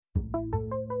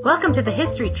Welcome to the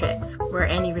History Tricks, where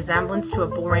any resemblance to a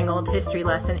boring old history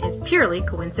lesson is purely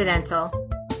coincidental.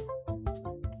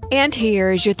 And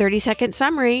here's your 30-second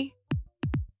summary.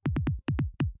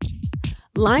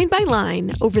 Line by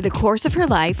line, over the course of her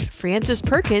life, Frances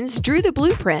Perkins drew the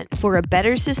blueprint for a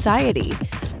better society,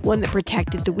 one that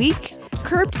protected the weak,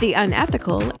 curbed the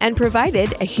unethical, and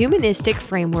provided a humanistic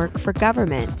framework for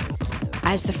government.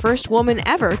 As the first woman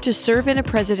ever to serve in a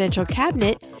presidential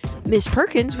cabinet, Ms.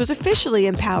 Perkins was officially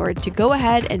empowered to go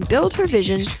ahead and build her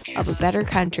vision of a better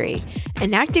country,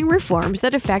 enacting reforms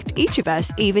that affect each of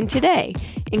us even today,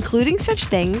 including such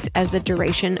things as the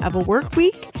duration of a work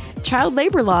week, child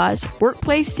labor laws,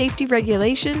 workplace safety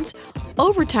regulations,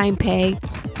 overtime pay,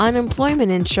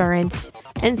 unemployment insurance,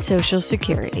 and Social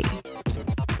Security.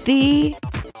 The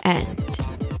end.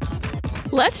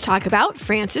 Let's talk about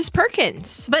Frances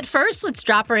Perkins. But first, let's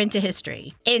drop her into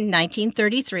history. In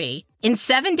 1933, in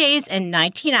 7 days and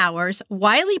 19 hours,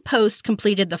 Wiley Post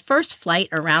completed the first flight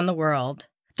around the world.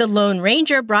 The Lone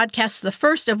Ranger broadcast the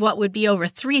first of what would be over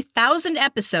 3,000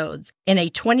 episodes in a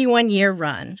 21-year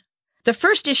run. The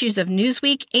first issues of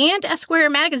Newsweek and Esquire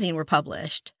magazine were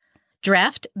published.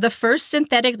 Dreft, the first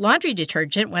synthetic laundry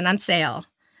detergent, went on sale.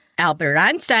 Albert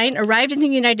Einstein arrived in the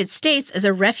United States as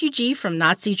a refugee from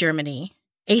Nazi Germany.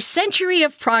 A century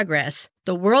of progress,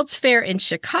 the World's Fair in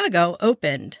Chicago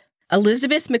opened.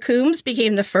 Elizabeth McCombs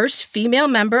became the first female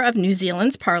member of New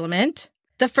Zealand's parliament.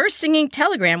 The first singing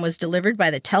telegram was delivered by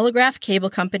the Telegraph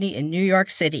Cable Company in New York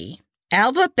City.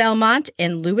 Alva Belmont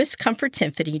and Louis Comfort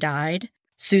Timpany died.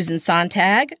 Susan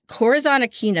Sontag, Corazon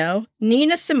Aquino,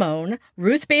 Nina Simone,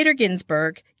 Ruth Bader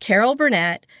Ginsburg, Carol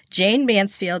Burnett, Jane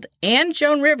Mansfield, and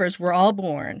Joan Rivers were all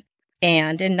born.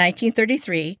 And in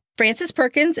 1933, Frances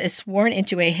Perkins is sworn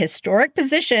into a historic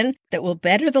position that will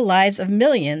better the lives of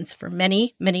millions for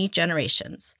many, many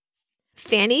generations.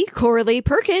 Fanny Coralie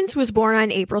Perkins was born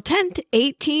on April 10,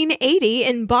 1880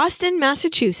 in Boston,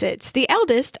 Massachusetts, the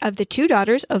eldest of the two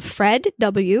daughters of Fred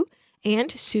W.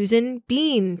 and Susan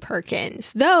Bean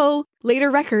Perkins, though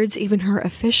later records, even her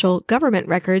official government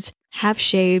records, have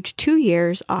shaved 2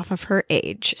 years off of her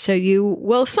age. So you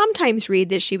will sometimes read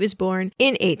that she was born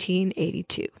in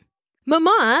 1882.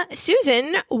 Mama,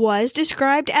 Susan, was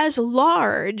described as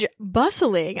large,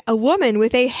 bustling, a woman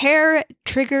with a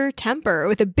hair-trigger temper,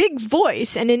 with a big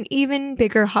voice and an even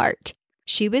bigger heart.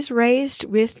 She was raised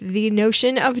with the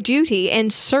notion of duty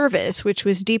and service, which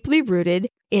was deeply rooted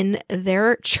in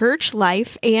their church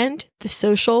life and the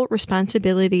social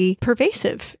responsibility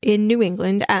pervasive in New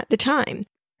England at the time.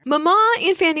 Mama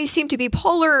and Fanny seemed to be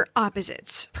polar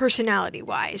opposites,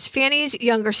 personality-wise. Fanny's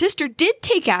younger sister did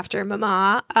take after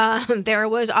Mama. There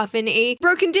was often a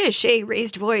broken dish, a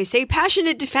raised voice, a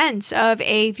passionate defense of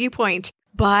a viewpoint.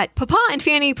 But Papa and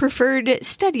Fanny preferred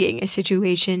studying a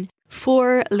situation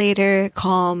for later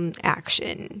calm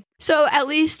action. So at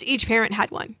least each parent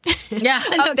had one. Yeah,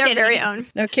 of their very own.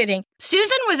 No kidding.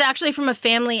 Susan was actually from a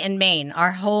family in Maine.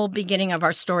 Our whole beginning of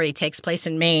our story takes place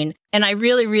in Maine. And I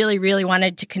really, really, really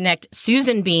wanted to connect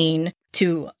Susan Bean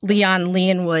to Leon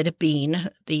Leonwood Bean,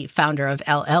 the founder of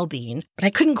LL Bean. But I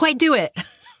couldn't quite do it.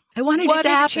 I wanted it to happen. What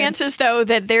are the chances, though,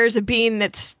 that there's a bean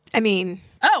that's,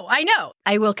 Oh, I know.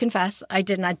 I will confess, I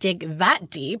did not dig that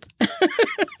deep.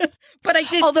 But I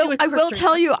did. Although I will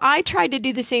tell you, I tried to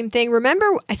do the same thing. Remember,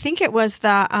 I think it was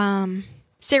the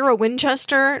Sarah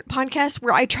Winchester podcast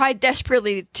where I tried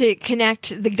desperately to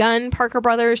connect the gun Parker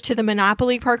Brothers to the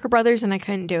Monopoly Parker Brothers, and I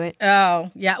couldn't do it. Oh,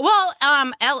 yeah. Well,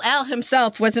 LL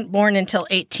himself wasn't born until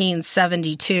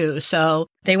 1872, so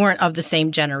they weren't of the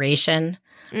same generation.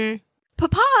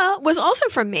 Papa was also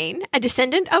from Maine, a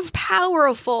descendant of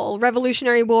powerful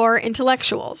Revolutionary War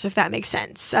intellectuals, if that makes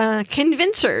sense.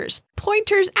 Convincers,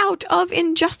 pointers out of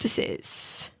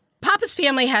injustices. Papa's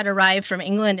family had arrived from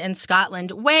England and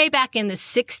Scotland way back in the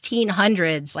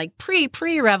 1600s, like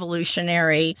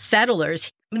pre-revolutionary settlers.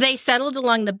 They settled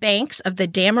along the banks of the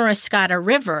Damariscotta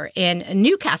River in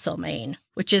Newcastle, Maine,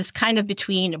 which is kind of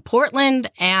between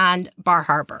Portland and Bar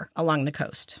Harbor along the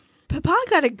coast. Papa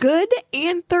got a good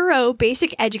and thorough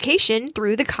basic education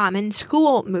through the Common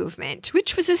School movement,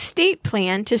 which was a state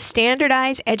plan to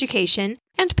standardize education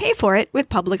and pay for it with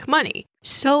public money.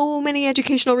 So many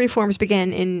educational reforms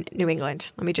began in New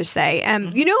England, let me just say.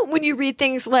 You know, when you read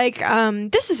things like,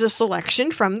 this is a selection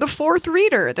from the fourth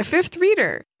reader, the fifth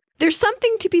reader, there's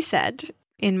something to be said,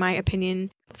 in my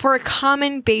opinion, for a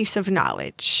common base of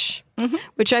knowledge,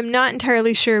 which I'm not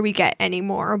entirely sure we get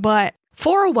anymore. But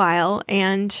for a while,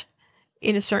 and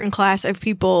in a certain class of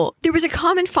people, there was a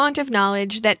common font of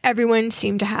knowledge that everyone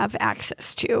seemed to have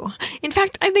access to. In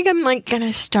fact, I think I'm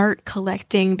gonna start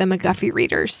collecting the McGuffey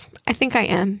readers. I think I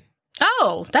am.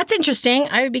 Oh, that's interesting.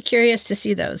 I would be curious to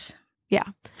see those. Yeah.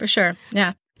 For sure.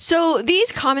 Yeah. So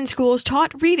these common schools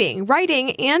taught reading,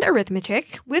 writing, and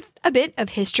arithmetic with a bit of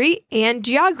history and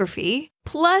geography,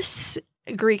 plus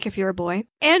Greek if you're a boy,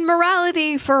 and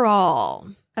morality for all.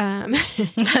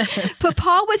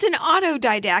 Papa was an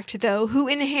autodidact, though, who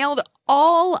inhaled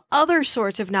all other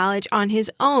sorts of knowledge on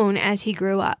his own as he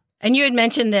grew up. And you had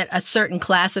mentioned that a certain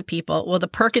class of people, well, the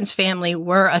Perkins family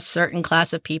were a certain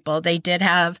class of people. They did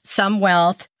have some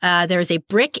wealth. There was a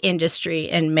brick industry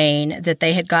in Maine that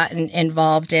they had gotten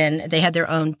involved in. They had their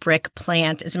own brick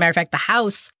plant. As a matter of fact, the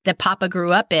house that Papa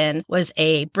grew up in was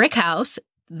a brick house,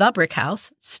 the brick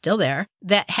house, still there,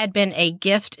 that had been a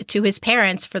gift to his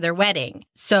parents for their wedding.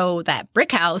 So that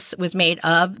brick house was made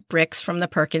of bricks from the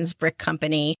Perkins Brick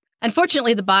Company.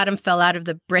 Unfortunately, the bottom fell out of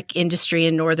the brick industry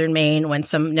in northern Maine when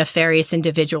some nefarious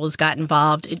individuals got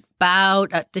involved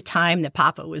about at the time that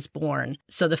Papa was born.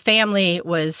 So the family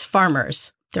was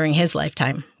farmers during his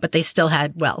lifetime, but they still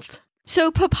had wealth.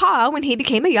 So Papa, when he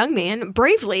became a young man,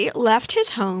 bravely left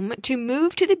his home to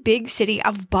move to the big city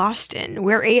of Boston,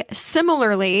 where a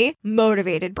similarly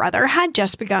motivated brother had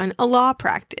just begun a law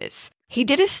practice. He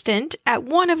did a stint at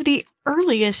one of the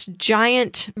earliest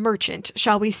giant merchant,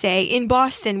 shall we say, in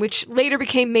Boston, which later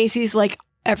became Macy's like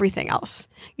everything else.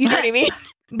 You know what I mean?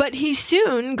 But he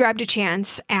soon grabbed a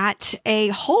chance at a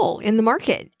hole in the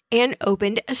market and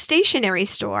opened a stationery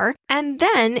store and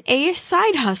then a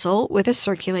side hustle with a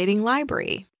circulating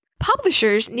library.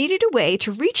 Publishers needed a way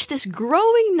to reach this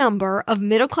growing number of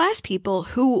middle-class people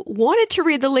who wanted to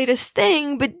read the latest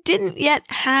thing but didn't yet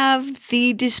have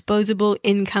the disposable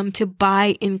income to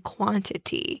buy in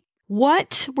quantity.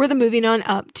 What were the moving on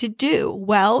up to do?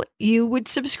 Well, you would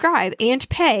subscribe and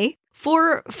pay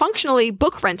for functionally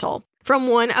book rental from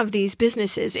one of these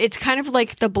businesses. It's kind of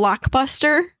like the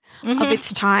Blockbuster of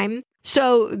its time.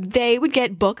 So they would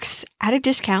get books at a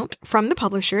discount from the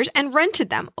publishers and rented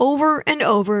them over and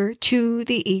over to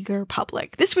the eager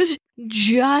public. This was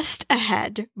just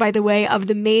ahead, by the way, of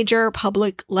the major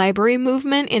public library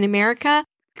movement in America.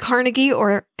 Carnegie,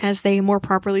 or as they more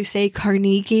properly say,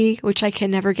 Carnegie, which I can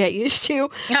never get used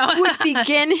to, would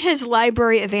begin his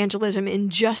library evangelism in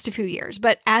just a few years.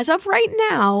 But as of right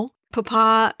now,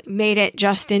 Papa made it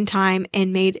just in time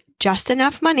and made just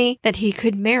enough money that he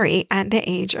could marry at the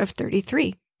age of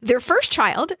 33. Their first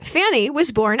child, Fanny,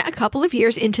 was born a couple of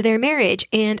years into their marriage,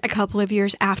 and a couple of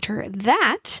years after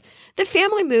that, the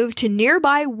family moved to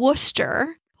nearby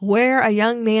Worcester, where a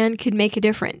young man could make a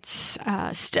difference.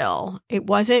 Still, it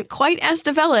wasn't quite as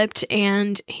developed,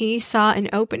 and he saw an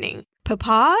opening.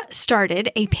 Papa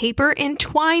started a paper and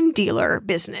twine dealer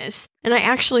business, and I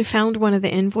actually found one of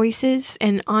the invoices,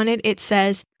 and on it it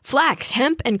says, flax,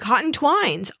 hemp, and cotton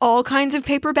twines, all kinds of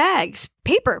paper bags,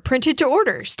 paper printed to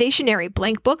order, stationery,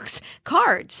 blank books,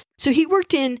 cards. So he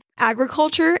worked in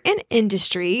agriculture and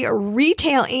industry,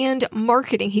 retail, and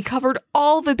marketing. He covered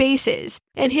all the bases,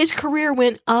 and his career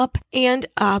went up and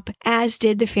up, as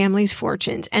did the family's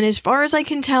fortunes. And as far as I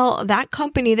can tell, that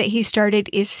company that he started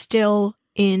is still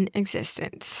in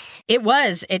existence. It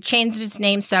was. It changed its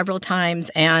name several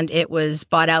times, and it was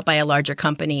bought out by a larger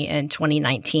company in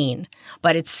 2019.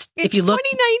 But it's, if you look...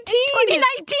 2019!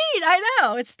 I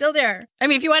know. It's still there. I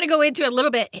mean, if you want to go into a little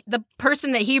bit, the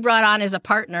person that he brought on as a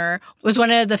partner was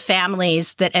one of the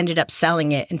families that ended up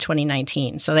selling it in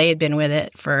 2019. So they had been with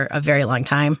it for a very long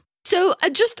time. So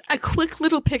just a quick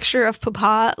little picture of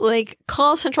Papa, like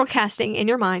call Central Casting in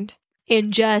your mind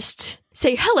and just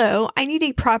say, hello, I need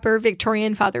a proper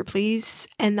Victorian father, please.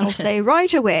 And they'll say,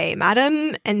 right away,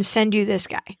 madam, and send you this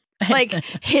guy. Like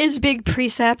his big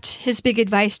precept, his big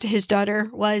advice to his daughter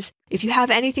was, if you have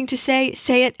anything to say,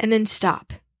 say it and then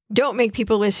stop. Don't make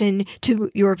people listen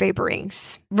to your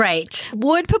vaporings. Right.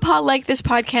 Would Papa like this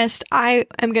podcast? I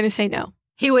am going to say no.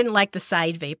 He wouldn't like the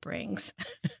side vaporings.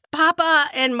 Papa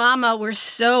and Mama were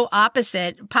so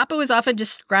opposite. Papa was often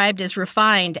described as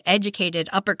refined, educated,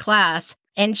 upper class,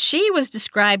 and she was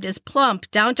described as plump,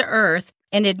 down to earth,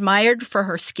 and admired for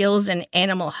her skills in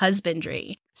animal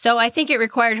husbandry. So I think it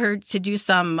required her to do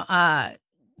some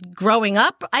growing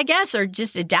up, I guess, or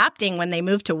just adapting when they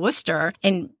moved to Worcester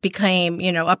and became,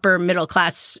 upper middle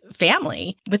class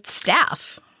family with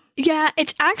staff. Yeah,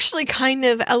 it's actually kind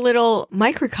of a little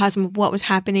microcosm of what was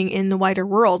happening in the wider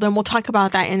world. And we'll talk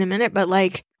about that in a minute. But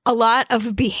like a lot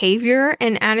of behavior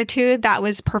and attitude that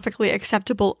was perfectly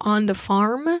acceptable on the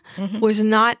farm was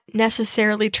not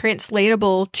necessarily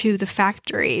translatable to the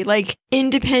factory. Like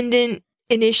independent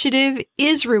initiative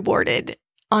is rewarded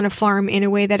on a farm in a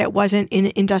way that it wasn't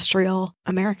in industrial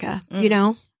America, you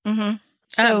know? Mm-hmm.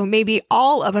 So maybe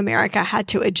all of America had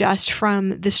to adjust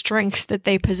from the strengths that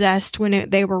they possessed when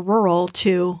they were rural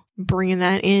to bringing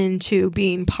that into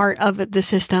being part of the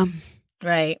system.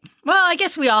 Right. Well, I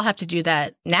guess we all have to do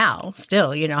that now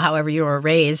still, however you were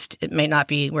raised. It may not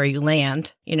be where you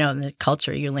land, in the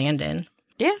culture you land in.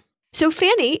 Yeah. So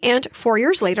Fanny and 4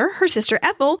 years later, her sister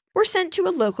Ethel were sent to a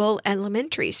local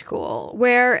elementary school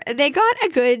where they got a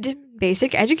good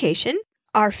basic education.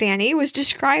 Our Fanny was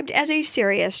described as a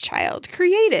serious child,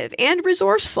 creative and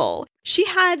resourceful. She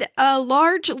had a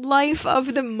large life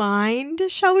of the mind,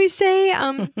 shall we say.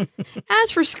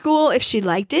 As for school, if she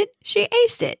liked it, she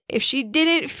aced it. If she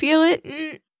didn't feel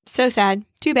it, so sad.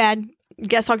 Too bad.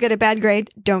 Guess I'll get a bad grade.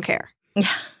 Don't care.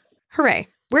 Hooray.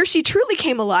 Where she truly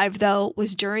came alive, though,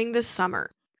 was during the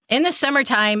summer. In the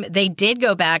summertime, they did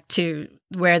go back to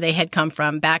where they had come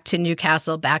from, back to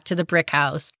Newcastle, back to the brick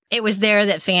house. It was there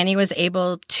that Fanny was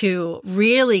able to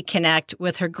really connect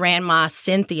with her grandma,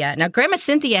 Cynthia. Now, Grandma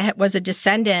Cynthia was a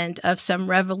descendant of some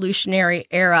Revolutionary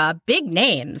era big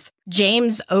names.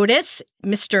 James Otis,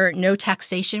 Mr. No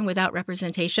Taxation Without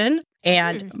Representation,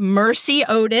 and Mercy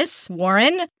Otis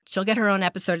Warren. She'll get her own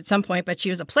episode at some point, but she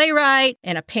was a playwright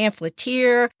and a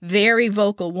pamphleteer, very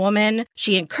vocal woman.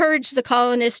 She encouraged the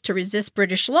colonists to resist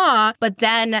British law, but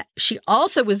then she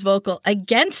also was vocal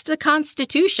against the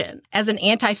Constitution as an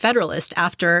anti-federalist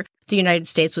after the United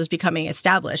States was becoming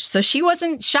established. So she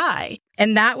wasn't shy.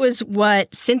 And that was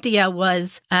what Cynthia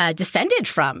was descended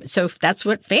from. So that's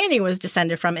what Fanny was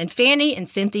descended from. And Fanny and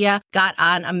Cynthia got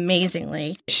on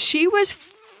amazingly. She was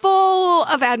full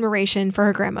of admiration for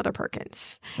her grandmother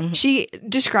Perkins. She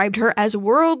described her as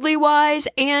worldly wise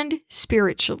and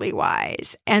spiritually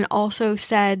wise, and also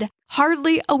said,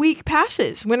 "Hardly a week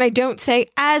passes when I don't say,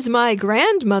 as my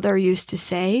grandmother used to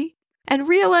say," and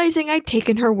realizing I'd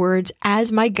taken her words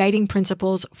as my guiding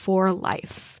principles for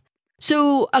life.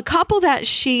 So a couple that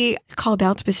she called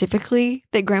out specifically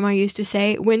that Grandma used to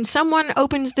say, when someone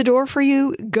opens the door for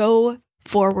you, go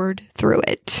forward through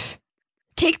it.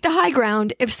 Take the high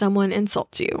ground if someone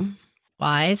insults you.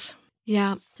 Wise.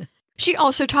 Yeah. She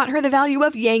also taught her the value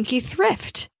of Yankee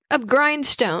thrift, of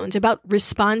grindstones, about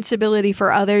responsibility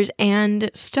for others, and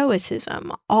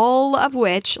stoicism, all of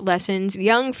which lessons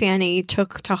young Fanny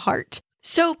took to heart.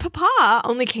 So Papa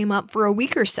only came up for a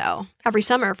week or so every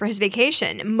summer for his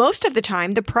vacation. Most of the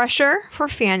time, the pressure for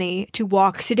Fanny to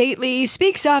walk sedately,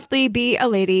 speak softly, be a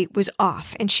lady was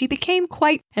off, and she became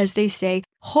quite, as they say,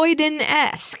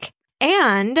 hoyden-esque.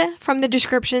 And from the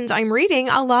descriptions I'm reading,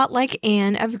 a lot like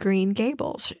Anne of Green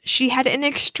Gables. She had an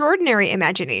extraordinary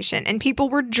imagination, and people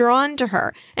were drawn to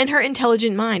her and her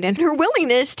intelligent mind and her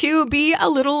willingness to be a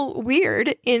little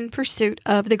weird in pursuit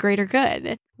of the greater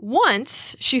good.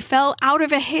 Once, she fell out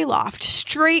of a hayloft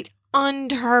straight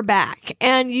onto her back.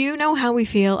 And you know how we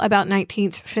feel about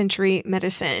 19th century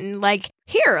medicine. Like,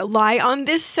 here, lie on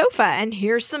this sofa, and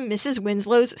here's some Mrs.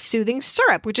 Winslow's soothing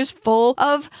syrup, which is full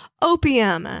of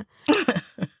opium.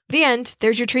 The end.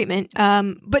 There's your treatment.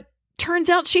 But turns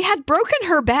out she had broken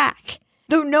her back,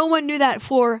 though no one knew that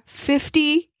for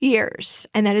 50 years.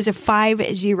 And that is a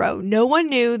 50. No one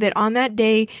knew that on that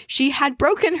day she had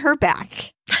broken her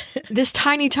back. This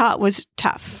tiny tot was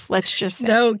tough, let's just say.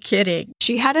 No kidding.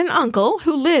 She had an uncle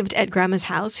who lived at Grandma's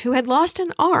house who had lost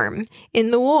an arm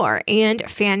in the war, and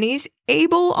Fanny's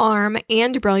able arm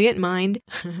and brilliant mind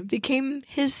became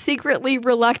his secretly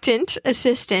reluctant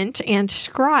assistant and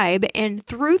scribe, and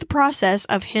through the process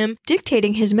of him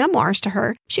dictating his memoirs to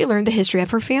her, she learned the history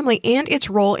of her family and its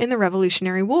role in the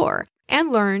Revolutionary War,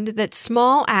 and learned that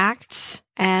small acts,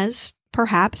 as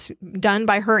perhaps done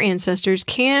by her ancestors,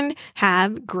 can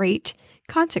have great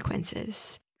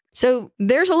consequences. So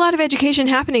there's a lot of education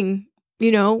happening,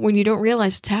 when you don't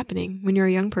realize it's happening when you're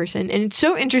a young person. And it's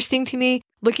so interesting to me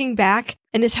looking back,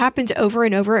 and this happens over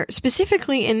and over,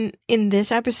 specifically in this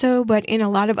episode, but in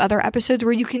a lot of other episodes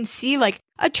where you can see like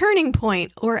a turning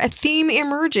point or a theme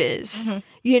emerges,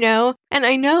 And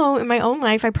I know in my own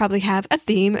life, I probably have a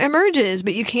theme emerges,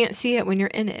 but you can't see it when you're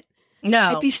in it. No.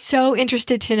 I'd be so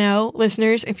interested to know,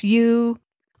 listeners, if you,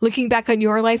 looking back on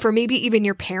your life or maybe even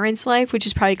your parents' life, which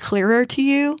is probably clearer to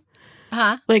you,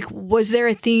 like, was there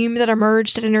a theme that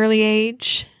emerged at an early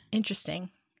age?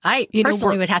 Interesting. I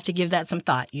personally would have to give that some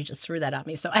thought. You just threw that at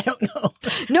me, so I don't know.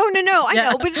 No, I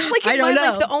know. But like in my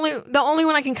life, the only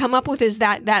one I can come up with is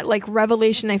that like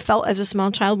revelation I felt as a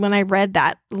small child when I read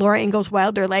that Laura Ingalls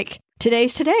Wilder, like,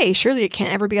 today's today. Surely it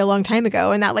can't ever be a long time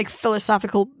ago. And that like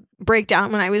philosophical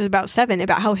breakdown when I was about 7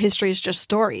 about how history is just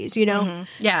stories,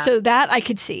 Yeah. So that I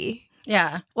could see.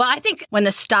 Yeah. Well, I think when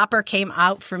the stopper came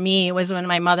out for me was when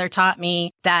my mother taught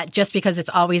me that just because it's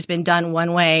always been done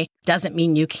one way doesn't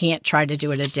mean you can't try to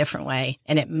do it a different way,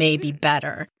 and it may be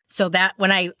better. So that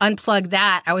when I unplugged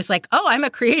that, I was like, oh, I'm a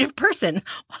creative person.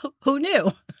 Who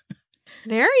knew?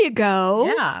 There you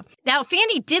go. Yeah. Now,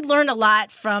 Fanny did learn a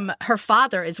lot from her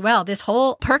father as well. This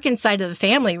whole Perkins side of the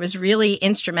family was really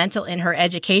instrumental in her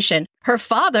education. Her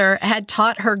father had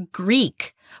taught her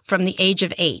Greek from the age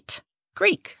of 8.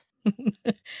 Greek.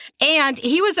 And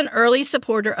he was an early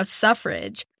supporter of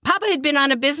suffrage. Papa had been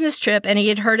on a business trip and he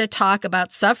had heard a talk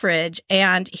about suffrage,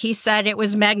 and he said it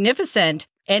was magnificent,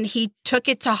 and he took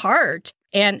it to heart.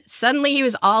 And suddenly he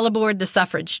was all aboard the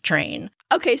suffrage train.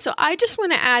 Okay, so I just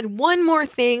want to add one more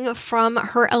thing from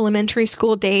her elementary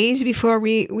school days before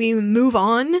we move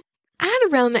on. At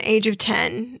around the age of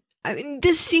 10, I mean,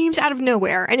 this seems out of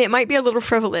nowhere, and it might be a little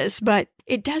frivolous, but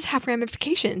it does have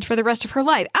ramifications for the rest of her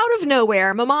life. Out of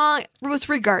nowhere, Mama was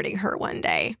regarding her one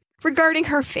day, regarding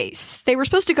her face. They were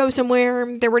supposed to go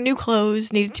somewhere, there were new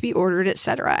clothes, needed to be ordered,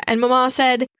 etc. And Mama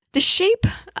said, "The shape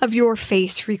of your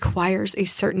face requires a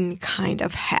certain kind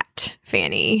of hat,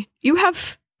 Fanny. You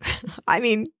have,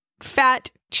 fat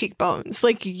cheekbones.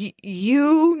 Like,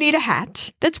 you need a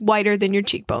hat that's wider than your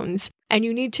cheekbones. And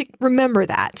you need to remember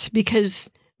that,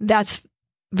 because that's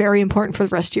very important for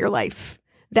the rest of your life.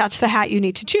 That's the hat you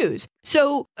need to choose."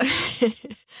 So,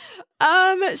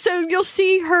 so you'll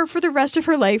see her for the rest of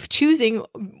her life choosing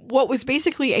what was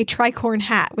basically a tricorn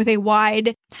hat with a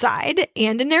wide side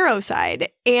and a narrow side.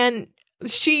 And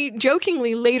she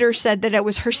jokingly later said that it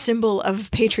was her symbol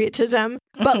of patriotism,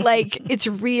 but it's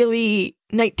really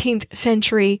 19th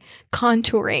century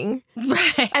contouring.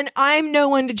 Right. And I'm no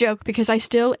one to joke, because I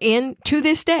still, and to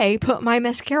this day, put my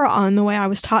mascara on the way I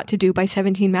was taught to do by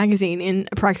 17 magazine in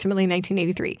approximately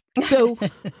 1983. So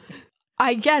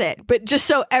I get it. But just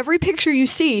so every picture you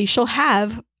see, she'll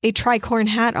have a tricorn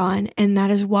hat on. And that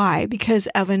is why, because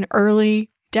of an early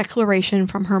declaration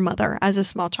from her mother as a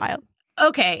small child.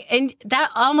 Okay. And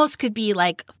that almost could be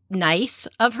nice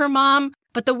of her mom.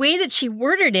 But the way that she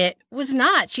worded it was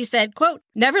not. She said, quote,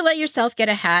 "Never let yourself get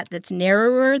a hat that's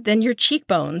narrower than your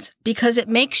cheekbones because it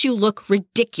makes you look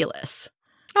ridiculous."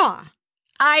 Aw.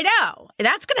 I know.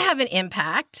 That's going to have an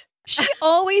impact. She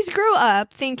always grew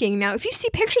up thinking, now, if you see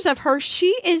pictures of her,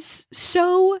 she is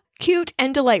so cute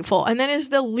and delightful. And that is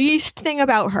the least thing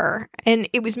about her. And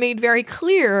it was made very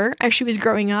clear as she was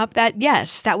growing up that,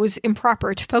 yes, that was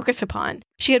improper to focus upon.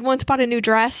 She had once bought a new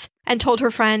dress and told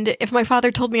her friend, if my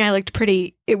father told me I looked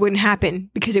pretty, it wouldn't happen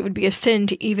because it would be a sin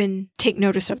to even take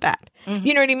notice of that. Mm-hmm.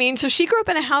 You know what I mean? So she grew up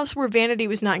in a house where vanity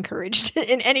was not encouraged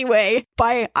in any way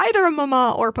by either a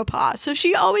mama or papa. So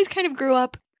she always kind of grew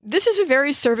up, this is a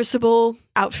very serviceable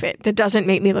outfit that doesn't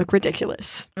make me look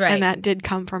ridiculous. Right. And that did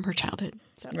come from her childhood.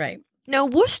 So. Right. Now,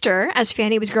 Worcester, as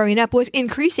Fanny was growing up, was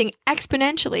increasing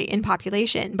exponentially in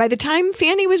population. By the time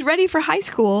Fanny was ready for high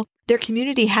school, their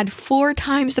community had 4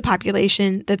 times the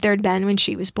population that there'd been when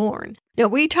she was born. Now,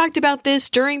 we talked about this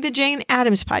during the Jane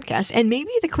Addams podcast, and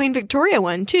maybe the Queen Victoria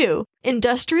one, too.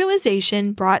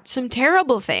 Industrialization brought some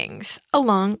terrible things,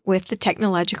 along with the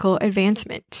technological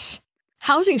advancements.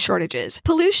 Housing shortages,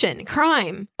 pollution,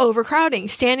 crime, overcrowding,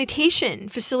 sanitation,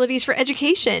 facilities for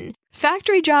education.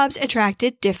 Factory jobs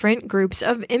attracted different groups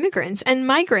of immigrants and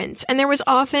migrants, and there was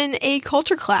often a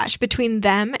culture clash between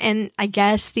them and, I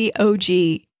guess, the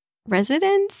OG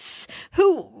residents,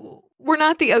 who were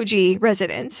not the OG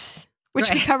residents,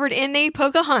 which we covered in the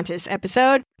Pocahontas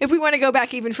episode, if we want to go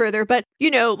back even further. But,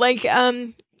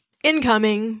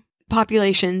 incoming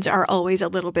populations are always a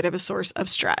little bit of a source of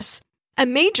stress. A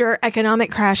major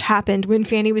economic crash happened when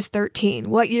Fanny was 13.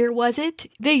 What year was it?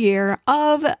 The year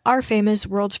of our famous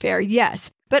World's Fair,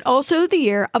 yes, but also the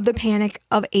year of the Panic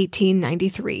of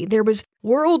 1893. There was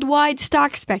worldwide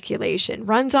stock speculation,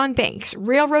 runs on banks,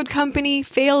 railroad company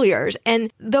failures,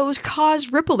 and those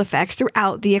caused ripple effects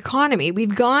throughout the economy.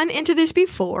 We've gone into this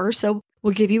before, so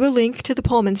we'll give you a link to the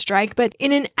Pullman strike, but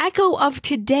in an echo of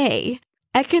today,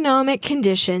 economic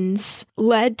conditions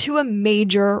led to a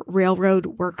major railroad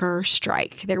worker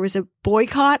strike. There was a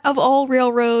boycott of all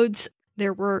railroads.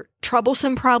 There were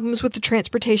troublesome problems with the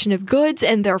transportation of goods,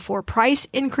 and therefore price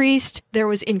increased. There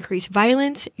was increased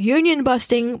violence, union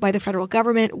busting by the federal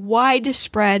government,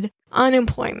 widespread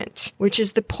unemployment, which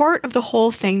is the part of the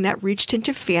whole thing that reached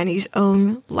into Fanny's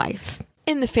own life.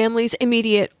 In the family's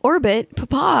immediate orbit,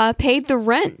 Papa paid the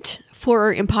rent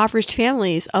for impoverished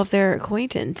families of their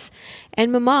acquaintance,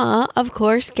 and Mama, of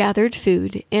course, gathered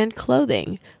food and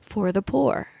clothing for the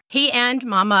poor. He and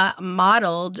Mama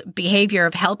modeled behavior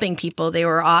of helping people. They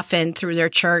were often, through their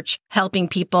church, helping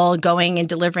people, going and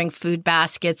delivering food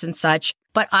baskets and such.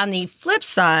 But on the flip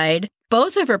side,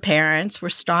 both of her parents were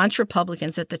staunch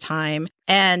Republicans at the time,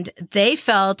 and they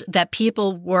felt that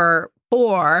people were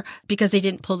poor because they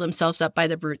didn't pull themselves up by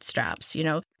the bootstraps.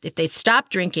 If they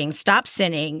stopped drinking, stopped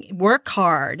sinning, work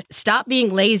hard, stop being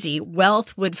lazy,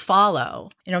 wealth would follow.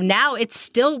 Now it's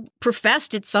still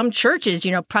professed at some churches,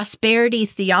 prosperity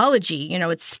theology,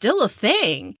 it's still a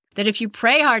thing. That if you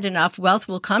pray hard enough, wealth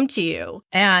will come to you.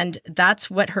 And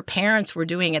that's what her parents were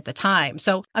doing at the time.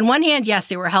 So on one hand, yes,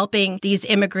 they were helping these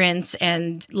immigrants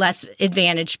and less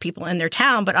advantaged people in their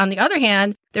town. But on the other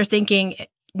hand, they're thinking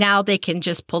now they can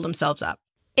just pull themselves up.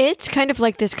 It's kind of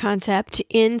like this concept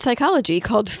in psychology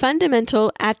called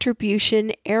fundamental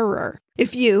attribution error.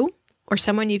 If you or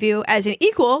someone you view as an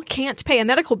equal can't pay a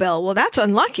medical bill, well, that's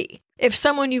unlucky. If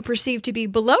someone you perceive to be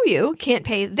below you can't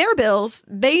pay their bills,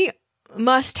 they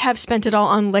must have spent it all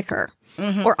on liquor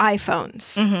or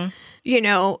iPhones.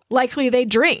 Likely they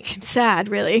drink. Sad,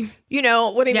 really. You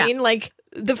know what I mean? Like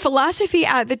the philosophy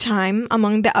at the time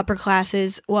among the upper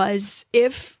classes was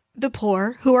if the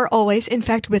poor, who are always, in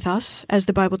fact, with us, as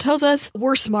the Bible tells us,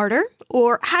 were smarter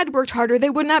or had worked harder, they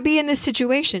would not be in this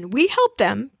situation. We help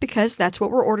them because that's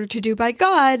what we're ordered to do by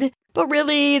God, but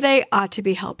really they ought to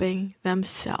be helping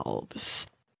themselves.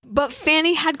 But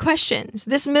Fanny had questions.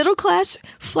 This middle-class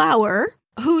flower,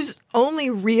 whose only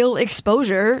real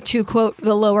exposure to, quote,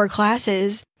 the lower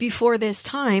classes before this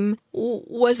time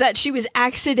was that she was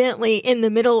accidentally in the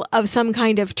middle of some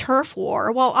kind of turf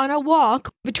war while on a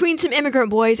walk between some immigrant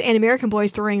boys and American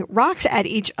boys throwing rocks at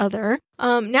each other.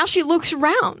 Now she looks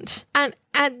around and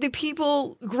at the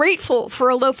people grateful for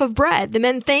a loaf of bread, the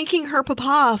men thanking her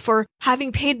papa for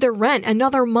having paid their rent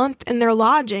another month in their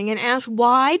lodging, and asks,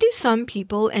 why do some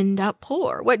people end up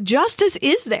poor? What justice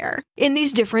is there in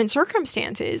these different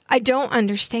circumstances? I don't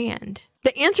understand.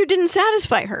 The answer didn't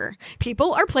satisfy her.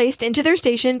 People are placed into their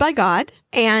station by God,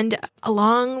 and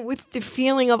along with the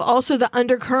feeling of also the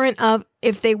undercurrent of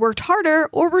if they worked harder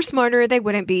or were smarter, they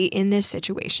wouldn't be in this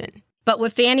situation. But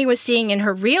what Fanny was seeing in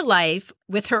her real life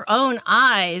with her own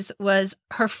eyes was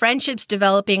her friendships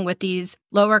developing with these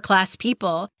lower class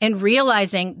people and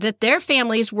realizing that their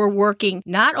families were working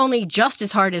not only just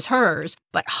as hard as hers,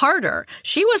 but harder.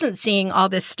 She wasn't seeing all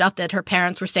this stuff that her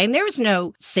parents were saying. There was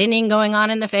no sinning going on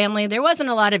in the family. There wasn't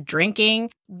a lot of drinking.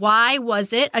 Why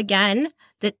was it, again,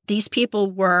 that these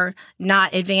people were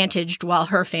not advantaged while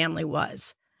her family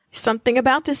was? Something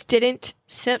about this didn't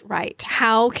sit right.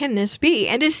 How can this be?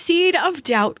 And a seed of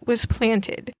doubt was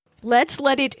planted. Let's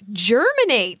let it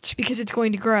germinate because it's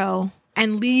going to grow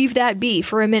and leave that be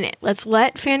for a minute. Let's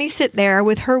let Fanny sit there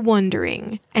with her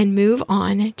wondering and move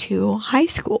on to high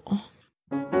school.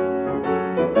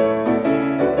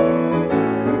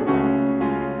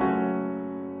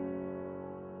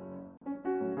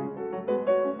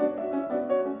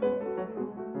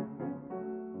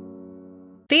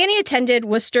 Fanny attended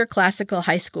Worcester Classical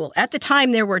High School. At the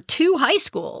time, there were 2 high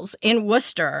schools in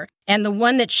Worcester, and the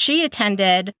one that she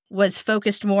attended was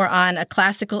focused more on a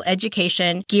classical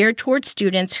education geared towards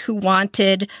students who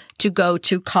wanted to go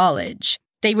to college.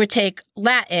 They would take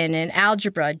Latin and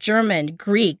algebra, German,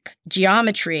 Greek,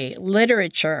 geometry,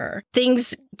 literature,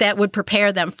 things that would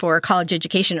prepare them for college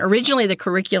education. Originally, the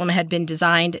curriculum had been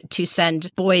designed to send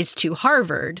boys to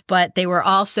Harvard, but they were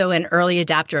also an early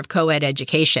adopter of co-ed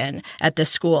education at the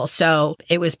school. So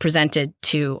it was presented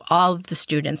to all of the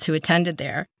students who attended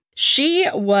there. She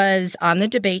was on the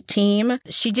debate team.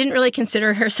 She didn't really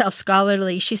consider herself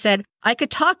scholarly. She said, "I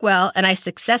could talk well, and I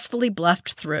successfully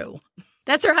bluffed through."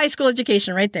 That's her high school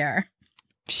education right there.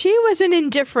 She was an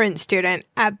indifferent student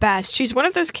at best. She's one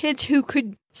of those kids who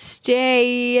could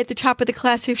stay at the top of the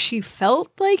class if she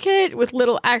felt like it, with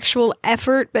little actual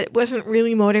effort, but wasn't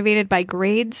really motivated by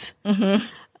grades. Mm-hmm.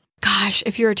 Gosh,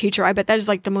 if you're a teacher, I bet that is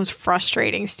like the most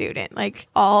frustrating student. Like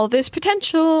all this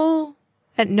potential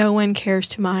that no one cares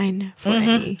to mine for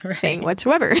anything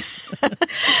whatsoever.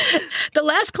 The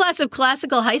last class of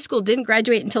classical high school didn't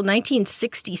graduate until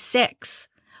 1966.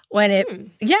 When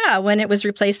it was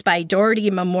replaced by Doherty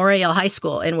Memorial High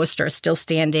School in Worcester, still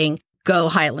standing. Go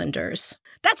Highlanders.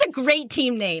 That's a great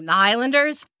team name, the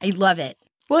Highlanders. I love it.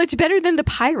 Well, it's better than the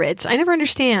Pirates. I never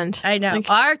understand. I know.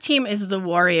 Our team is the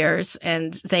Warriors,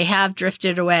 and they have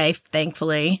drifted away,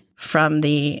 thankfully, from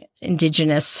the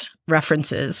indigenous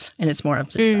references, and it's more of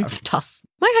just tough.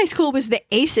 My high school was the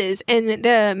Aces, and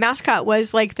the mascot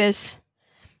was like this...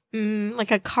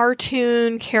 like a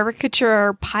cartoon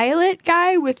caricature pilot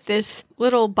guy with this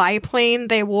little biplane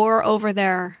they wore over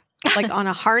their like on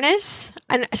a harness.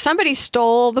 And somebody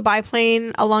stole the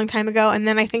biplane a long time ago. And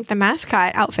then I think the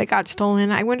mascot outfit got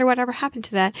stolen. I wonder whatever happened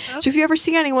to that. So if you ever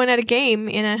see anyone at a game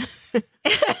in a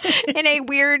in a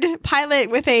weird pilot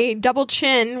with a double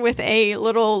chin with a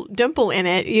little dimple in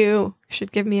it, you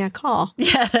should give me a call.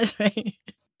 Yeah, that's right.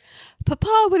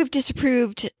 Papa would have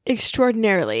disapproved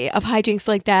extraordinarily of hijinks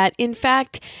like that. In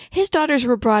fact, his daughters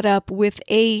were brought up with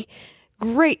a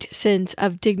great sense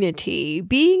of dignity.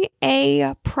 Being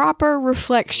a proper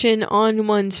reflection on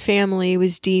one's family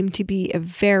was deemed to be a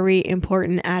very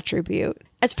important attribute,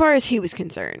 as far as he was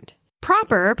concerned.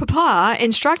 Papa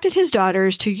instructed his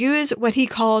daughters to use what he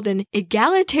called an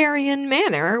egalitarian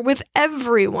manner with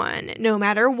everyone, no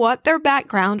matter what their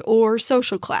background or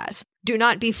social class. Do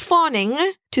not be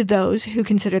fawning to those who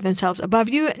consider themselves above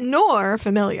you, nor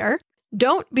familiar.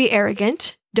 Don't be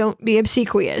arrogant. Don't be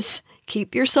obsequious.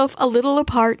 Keep yourself a little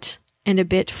apart and a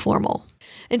bit formal.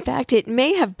 In fact, it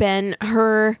may have been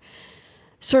her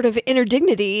sort of inner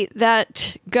dignity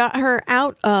that got her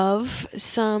out of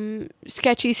some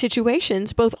sketchy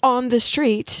situations, both on the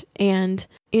street and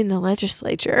in the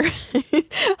legislature,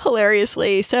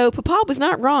 hilariously. So Papa was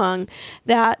not wrong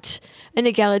that an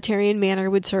egalitarian manner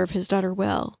would serve his daughter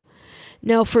well.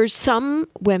 Now, for some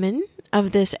women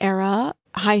of this era,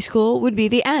 high school would be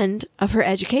the end of her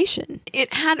education.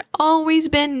 It had always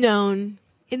been known,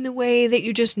 in the way that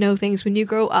you just know things when you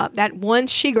grow up, that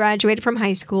once she graduated from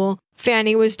high school,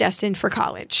 Fanny was destined for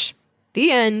college.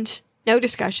 The end. No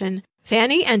discussion.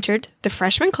 Fanny entered the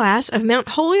freshman class of Mount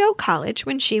Holyoke College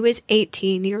when she was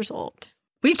 18 years old.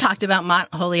 We've talked about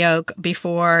Mount Holyoke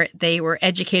before. They were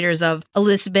educators of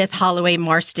Elizabeth Holloway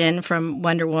Marston from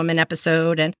Wonder Woman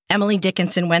episode, and Emily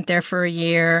Dickinson went there for a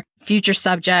year. Future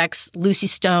subjects, Lucy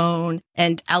Stone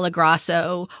and Ella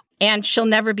Grasso. And She'll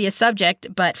Never Be a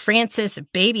Subject, but Frances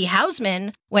Baby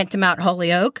Houseman went to Mount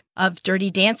Holyoke of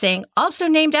Dirty Dancing, also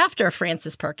named after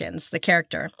Frances Perkins, the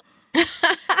character. That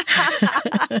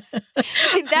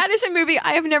is a movie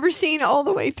I have never seen all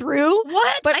the way through.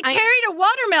 What? But I carried a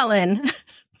watermelon.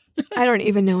 I don't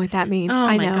even know what that means. Oh,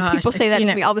 I know. gosh, people say that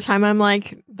to me all the time. I'm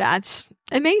like, that's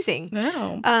amazing.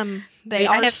 No. They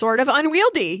are sort of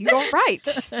unwieldy. You're right.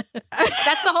 That's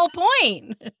the whole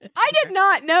point. I did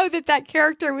not know that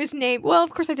character was named. Well,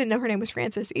 of course, I didn't know her name was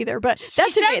Frances either, but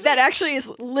that actually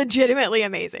is legitimately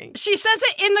amazing. She says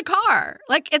it in the car,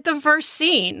 like at the first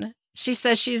scene. She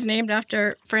says she's named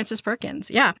after Frances Perkins.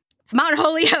 Yeah. Mount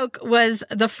Holyoke was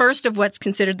the first of what's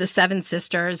considered the Seven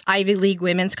Sisters Ivy League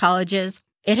women's colleges.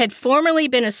 It had formerly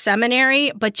been a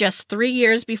seminary, but just 3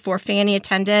 years before Fanny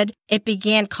attended, it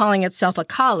began calling itself a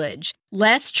college.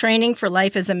 Less training for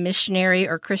life as a missionary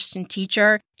or Christian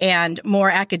teacher, and more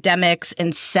academics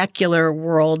and secular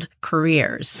world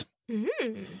careers.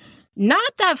 Mm-hmm.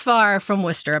 Not that far from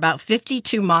Worcester, about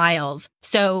 52 miles.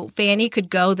 So Fanny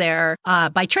could go there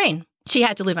by train. She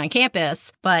had to live on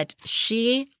campus, but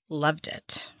she loved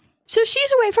it. So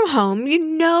she's away from home. You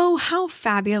know how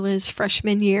fabulous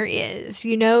freshman year is.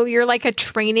 You know, you're like a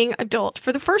training adult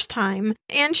for the first time.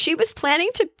 And she was planning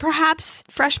to perhaps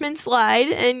freshman slide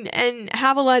and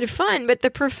have a lot of fun. But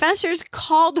the professors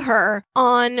called her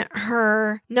on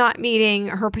her not meeting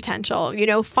her potential. You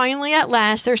know, finally, at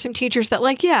last, there's some teachers that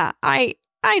like, yeah,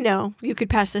 I know you could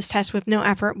pass this test with no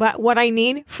effort, but what I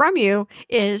need from you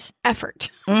is effort.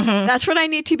 Mm-hmm. That's what I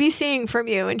need to be seeing from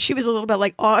you. And she was a little bit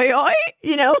like, oi,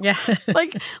 you know? Yeah.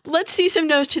 Like, let's see some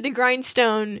nose to the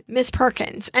grindstone, Miss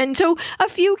Perkins. And so a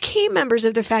few key members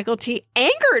of the faculty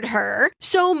angered her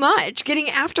so much, getting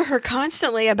after her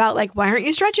constantly about like, why aren't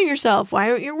you stretching yourself? Why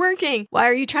aren't you working? Why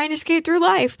are you trying to skate through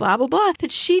life? Blah, blah, blah.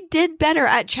 That she did better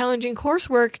at challenging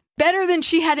coursework, better than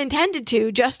she had intended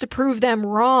to, just to prove them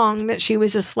wrong that she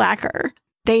was a slacker.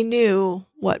 They knew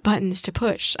what buttons to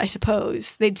push, I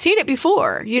suppose. They'd seen it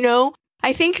before, you know?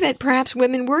 I think that perhaps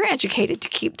women were educated to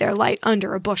keep their light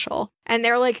under a bushel. And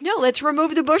they're like, no, let's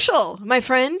remove the bushel, my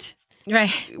friend.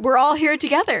 Right. We're all here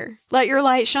together. Let your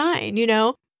light shine, you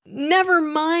know? Never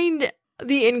mind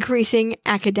the increasing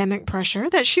academic pressure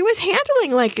that she was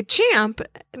handling like a champ.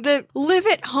 The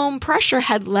live-at-home pressure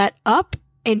had let up.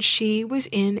 And she was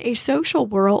in a social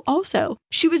whirl also.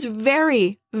 She was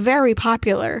very, very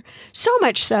popular. So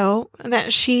much so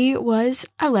that she was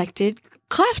elected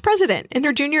class president in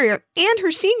her junior year and her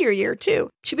senior year,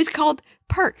 too. She was called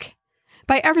Perk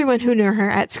by everyone who knew her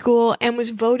at school and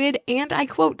was voted, and I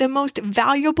quote, the most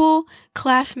valuable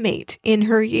classmate in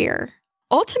her year.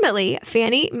 Ultimately,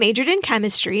 Fanny majored in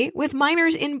chemistry with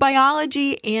minors in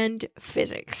biology and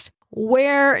physics.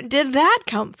 Where did that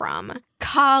come from?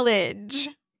 College.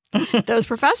 Those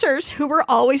professors who were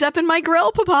always up in my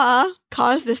grill, Papa,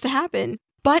 caused this to happen.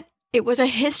 But It was a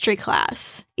history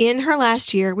class in her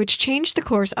last year, which changed the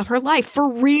course of her life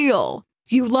for real.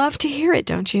 You love to hear it,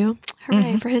 don't you?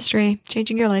 Hooray for history,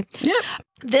 changing your life. Yep.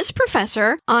 This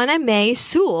professor, Anna May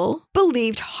Sewell,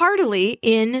 believed heartily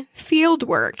in field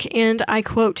work, and I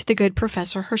quote the good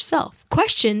professor herself.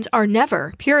 Questions are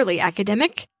never purely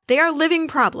academic. They are living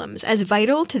problems, as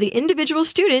vital to the individual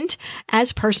student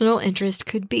as personal interest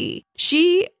could be.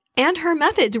 She and her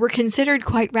methods were considered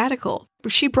quite radical.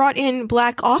 She brought in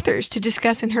Black authors to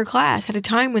discuss in her class at a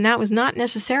time when that was not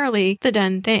necessarily the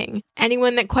done thing.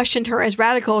 Anyone that questioned her as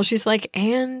radical, she's like,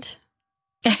 and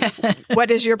what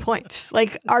is your point?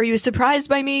 Like, are you surprised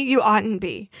by me? You oughtn't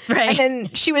be. Right. And then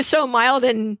she was so mild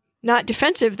and not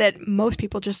defensive that most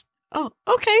people just, oh,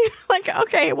 okay. Like,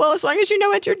 okay, well, as long as you know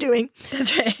what you're doing.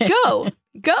 That's right.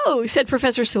 Go, said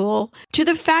Professor Sewell, to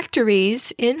the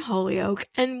factories in Holyoke.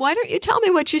 And why don't you tell me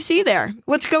what you see there?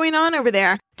 What's going on over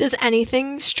there? Does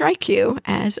anything strike you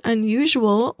as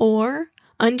unusual or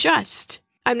unjust?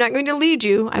 I'm not going to lead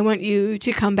you. I want you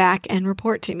to come back and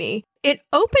report to me. It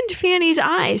opened Fanny's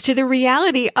eyes to the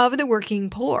reality of the working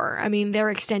poor. I mean, their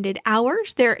extended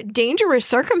hours, their dangerous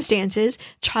circumstances,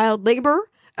 child labor,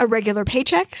 irregular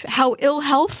paychecks, how ill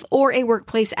health or a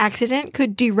workplace accident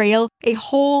could derail a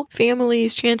whole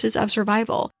family's chances of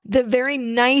survival. The very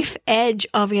knife edge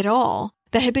of it all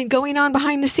that had been going on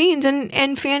behind the scenes,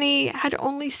 and Fanny had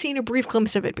only seen a brief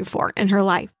glimpse of it before in her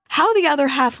life. How the Other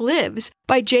Half Lives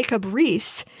by Jacob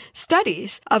Riis,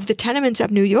 studies of the tenements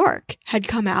of New York, had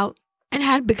come out and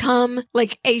had become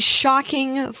like a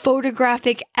shocking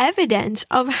photographic evidence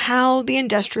of how the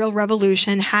Industrial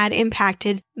Revolution had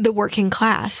impacted the working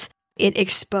class. It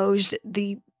exposed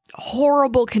the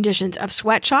horrible conditions of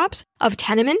sweatshops, of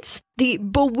tenements, the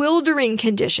bewildering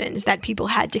conditions that people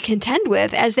had to contend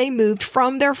with as they moved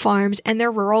from their farms and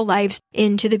their rural lives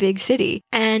into the big city.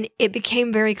 And it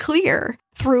became very clear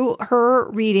through her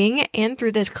reading and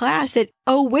through this class that,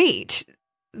 oh, wait,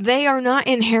 they are not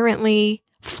inherently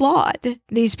flawed,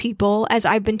 these people, as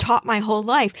I've been taught my whole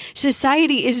life.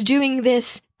 Society is doing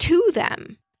this to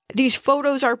them. These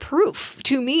photos are proof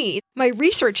to me. My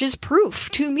research is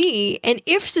proof to me. And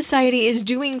if society is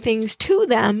doing things to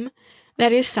them,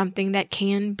 that is something that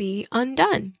can be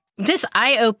undone. This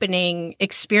eye-opening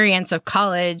experience of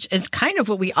college is kind of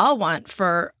what we all want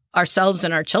for ourselves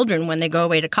and our children when they go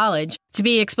away to college, to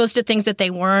be exposed to things that they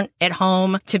weren't at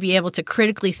home, to be able to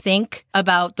critically think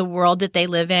about the world that they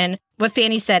live in. What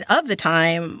Fanny said of the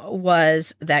time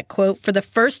was that, quote, "For the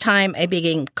first time, I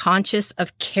became conscious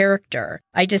of character.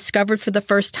 I discovered for the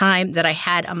first time that I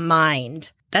had a mind."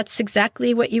 That's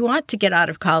exactly what you want to get out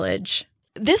of college.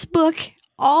 This book,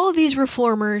 all these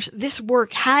reformers, this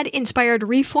work had inspired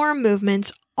reform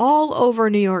movements all over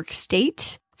New York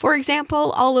State. For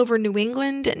example, all over New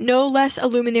England, no less a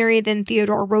luminary than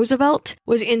Theodore Roosevelt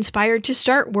was inspired to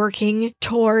start working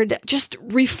toward just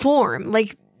reform,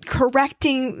 like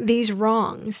correcting these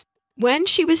wrongs. When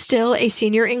she was still a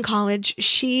senior in college,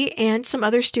 she and some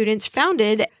other students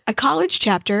founded a college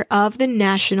chapter of the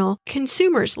National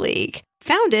Consumers League,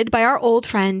 founded by our old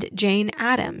friend Jane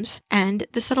Addams and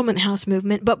the Settlement House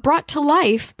movement, but brought to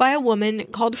life by a woman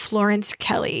called Florence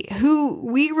Kelley, who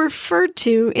we referred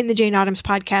to in the Jane Addams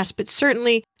podcast, but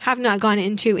certainly have not gone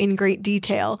into in great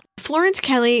detail. Florence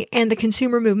Kelley and the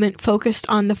consumer movement focused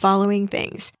on the following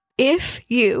things. If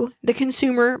you, the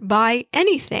consumer, buy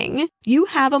anything, you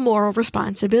have a moral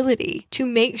responsibility to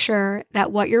make sure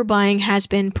that what you're buying has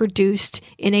been produced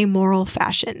in a moral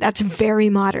fashion. That's very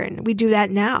modern. We do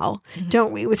that now,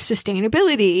 don't we? With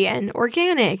sustainability and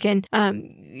organic and,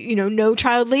 no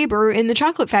child labor in the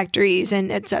chocolate factories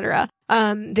and et cetera.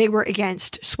 They were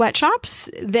against sweatshops.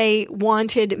 They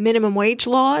wanted minimum wage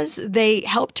laws. They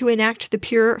helped to enact the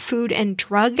Pure Food and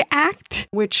Drug Act,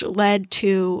 which led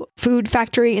to food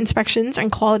factory inspections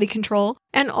and quality control.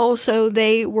 And also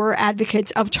they were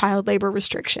advocates of child labor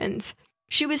restrictions.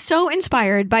 She was so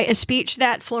inspired by a speech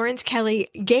that Florence Kelley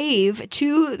gave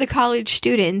to the college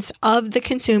students of the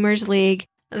Consumers League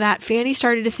that Fanny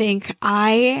started to think,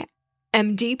 I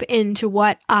am deep into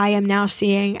what I am now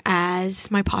seeing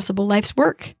as my possible life's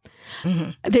work. Mm-hmm.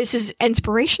 This is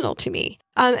inspirational to me.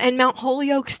 And Mount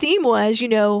Holyoke's theme was,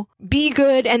 be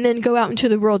good and then go out into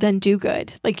the world and do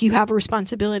good. Like you have a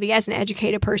responsibility as an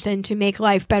educated person to make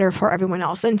life better for everyone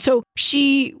else. And so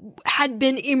she had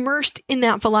been immersed in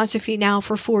that philosophy now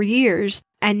for 4 years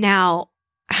and now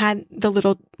had the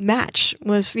little match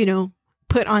was,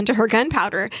 put onto her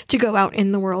gunpowder to go out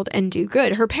in the world and do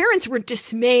good. Her parents were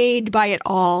dismayed by it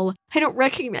all. I don't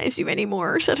recognize you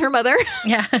anymore, said her mother.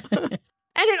 Yeah.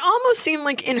 And it almost seemed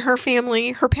like in her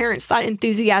family, her parents thought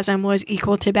enthusiasm was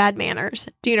equal to bad manners.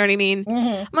 Do you know what I mean?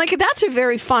 I'm like, that's a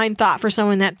very fine thought for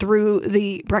someone that threw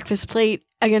the breakfast plate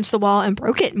against the wall and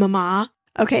broke it, mama.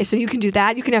 Okay, so you can do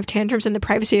that. You can have tantrums in the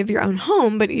privacy of your own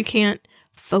home, but you can't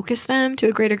focus them to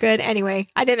a greater good. Anyway,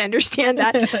 I didn't understand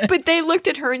that. But they looked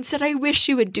at her and said, I wish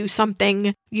you would do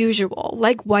something usual.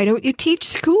 Like, why don't you teach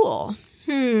school?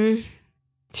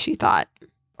 She thought.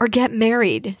 Or get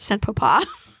married, said Papa.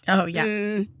 Oh,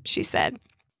 yeah. She said.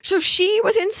 So she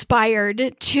was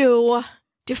inspired to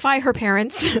defy her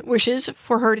parents' wishes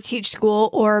for her to teach school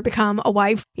or become a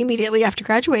wife immediately after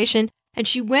graduation. And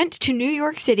she went to New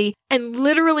York City and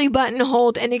literally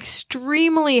buttonholed an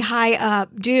extremely high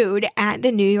up dude at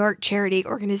the New York Charity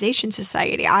Organization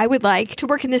Society. I would like to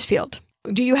work in this field.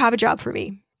 Do you have a job for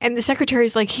me? And the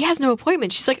secretary's like, he has no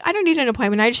appointment. She's like, I don't need an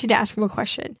appointment. I just need to ask him a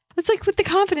question. It's like with the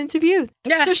confidence of youth.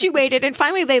 Yeah. So she waited and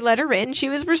finally they let her in. She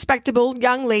was a respectable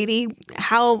young lady.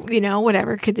 How,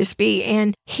 whatever could this be?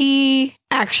 And he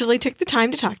actually took the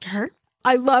time to talk to her.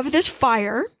 I love this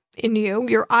fire in you.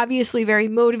 You're obviously very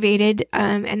motivated.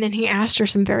 And then he asked her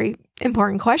some very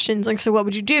important questions. Like, so what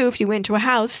would you do if you went to a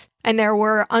house and there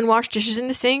were unwashed dishes in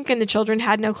the sink and the children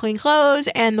had no clean clothes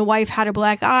and the wife had a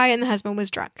black eye and the husband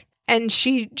was drunk? And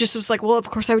she just was like, well, of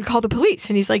course I would call the police.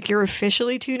 And he's like, you're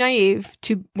officially too naive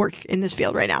to work in this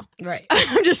field right now. Right.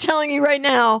 I'm just telling you right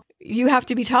now, you have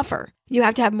to be tougher. You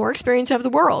have to have more experience of the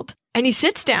world. And he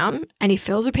sits down and he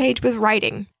fills a page with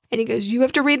writing. And he goes, you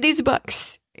have to read these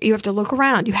books. You have to look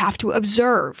around. You have to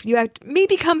observe. You have to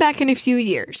maybe come back in a few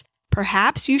years.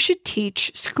 Perhaps you should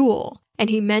teach school. And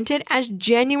he meant it as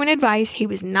genuine advice. He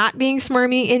was not being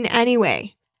smarmy in any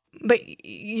way. But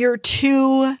you're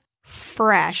too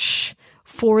fresh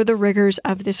for the rigors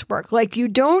of this work. Like, you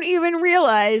don't even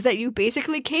realize that you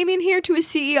basically came in here to a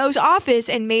CEO's office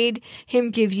and made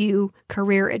him give you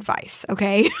career advice,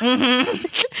 okay?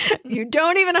 You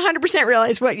don't even 100%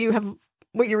 realize what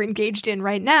you're engaged in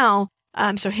right now.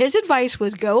 So his advice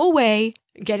was go away,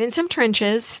 get in some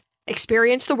trenches,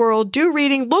 experience the world, do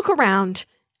reading, look around,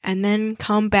 and then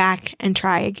come back and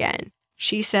try again.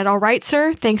 She said, all right,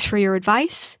 sir, thanks for your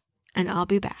advice, and I'll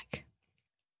be back.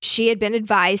 She had been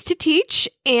advised to teach,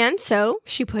 and so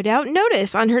she put out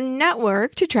notice on her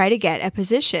network to try to get a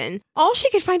position. All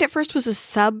she could find at first was a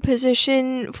sub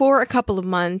position for a couple of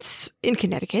months in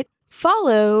Connecticut,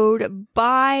 followed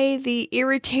by the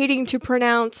irritating to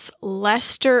pronounce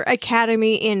Leicester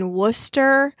Academy in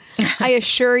Worcester. I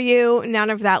assure you, none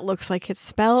of that looks like it's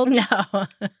spelled. No.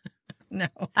 No.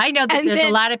 I know that there's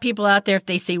a lot of people out there, if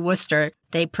they say Worcester,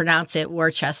 they pronounce it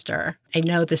Worcester. I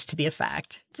know this to be a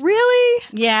fact. Really?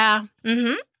 Yeah.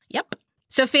 Yep.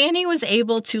 So Fanny was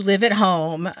able to live at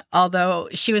home, although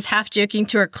she was half joking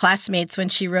to her classmates when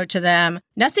she wrote to them,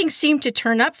 nothing seemed to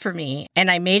turn up for me,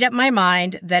 and I made up my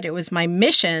mind that it was my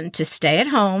mission to stay at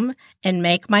home and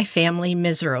make my family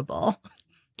miserable.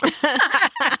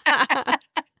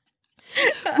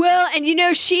 Well, and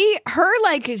her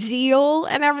zeal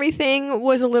and everything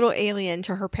was a little alien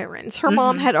to her parents. Her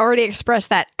mom had already expressed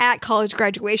that at college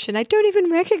graduation. I don't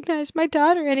even recognize my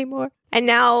daughter anymore. And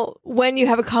now when you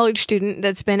have a college student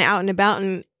that's been out and about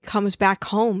and comes back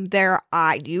home,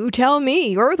 you tell me,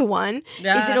 you're the one.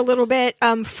 Is it a little bit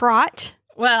fraught?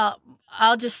 Well,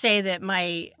 I'll just say that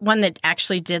my one that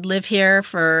actually did live here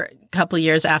for a couple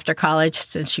years after college,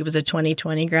 since she was a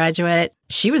 2020 graduate,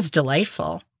 she was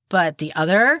delightful. But the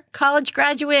other college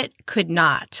graduate could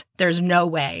not. There's no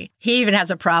way. He even has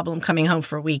a problem coming home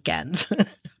for weekends.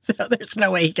 So there's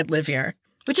no way he could live here,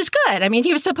 which is good. I mean,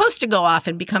 he was supposed to go off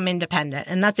and become independent,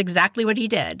 and that's exactly what he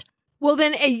did. Well,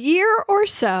 then a year or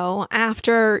so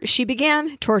after she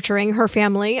began torturing her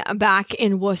family back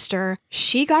in Worcester,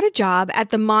 she got a job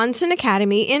at the Monson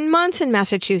Academy in Monson,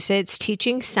 Massachusetts,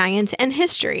 teaching science and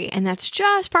history. And that's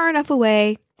just far enough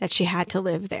away that she had to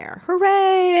live there. Hooray!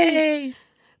 Yay.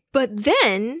 But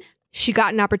then she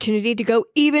got an opportunity to go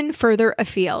even further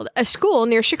afield. A school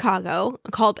near Chicago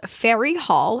called Ferry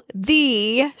Hall,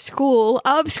 the school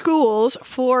of schools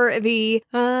for the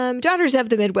daughters of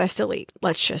the Midwest elite,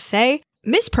 let's just say.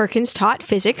 Miss Perkins taught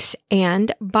physics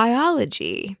and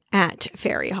biology at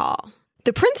Ferry Hall.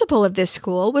 The principal of this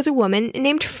school was a woman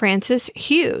named Frances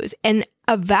Hughes, an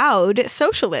avowed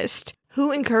socialist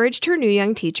who encouraged her new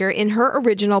young teacher in her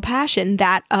original passion,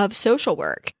 that of social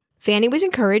work. Fanny was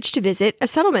encouraged to visit a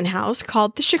settlement house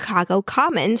called the Chicago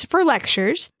Commons for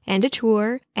lectures and a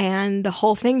tour, and the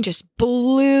whole thing just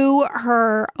blew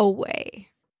her away.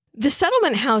 The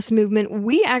settlement house movement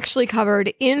we actually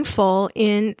covered in full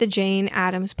in the Jane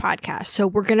Addams podcast, so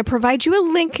we're going to provide you a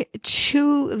link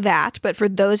to that, but for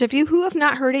those of you who have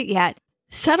not heard it yet,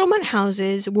 settlement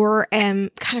houses were kind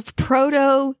of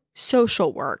proto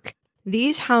social work.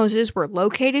 These houses were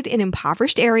located in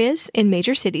impoverished areas in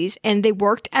major cities, and they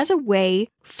worked as a way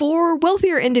for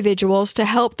wealthier individuals to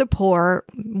help the poor,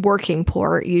 working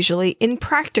poor usually, in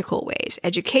practical ways.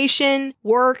 Education,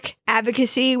 work,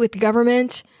 advocacy with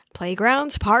government,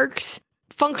 playgrounds, parks.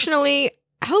 Functionally,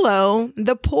 hello,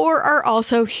 the poor are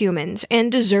also humans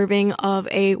and deserving of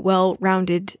a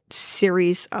well-rounded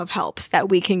series of helps that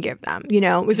we can give them. You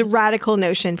know, it was a radical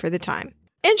notion for the time.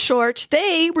 In short,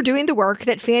 they were doing the work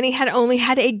that Fanny had only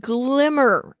had a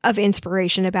glimmer of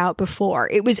inspiration about before.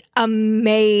 It was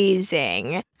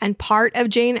amazing. And part of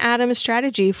Jane Addams'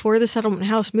 strategy for the settlement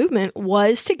house movement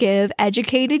was to give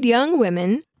educated young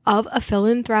women of a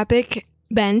philanthropic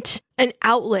bent an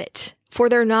outlet for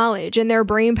their knowledge and their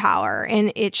brain power.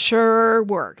 And it sure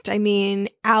worked. I mean,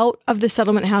 out of the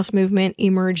settlement house movement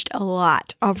emerged a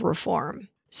lot of reform.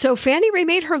 So Fanny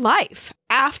remade her life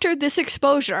after this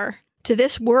exposure to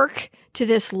this work, to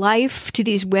this life, to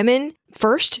these women.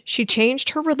 First, she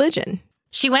changed her religion.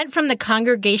 She went from the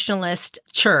Congregationalist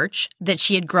church that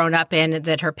she had grown up in,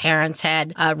 that her parents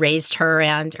had raised her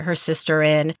and her sister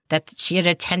in, that she had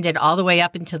attended all the way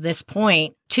up until this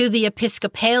point, to the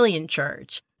Episcopalian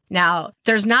church. Now,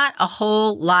 there's not a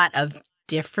whole lot of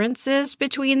differences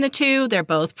between the two. They're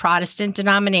both Protestant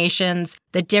denominations.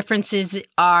 The differences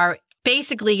are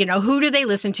basically, you know, who do they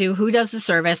listen to? Who does the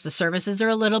service? The services are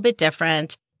a little bit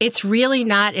different. It's really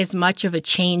not as much of a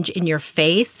change in your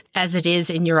faith as it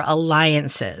is in your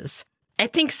alliances. I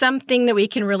think something that we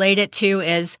can relate it to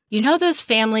is, you know, those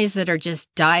families that are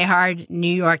just diehard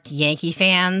New York Yankee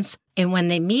fans? And when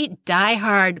they meet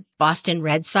diehard Boston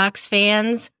Red Sox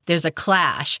fans, there's a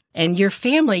clash. And your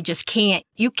family just can't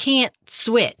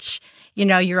switch. You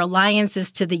know, your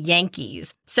alliances to the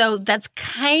Yankees. So that's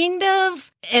kind of,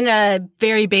 in a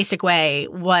very basic way,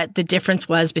 what the difference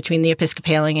was between the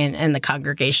Episcopalian and the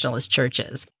Congregationalist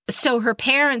churches. So her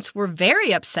parents were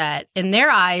very upset. In their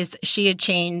eyes, she had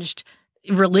changed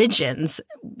religions,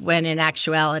 when in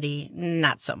actuality,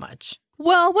 not so much.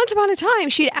 Well, once upon a time,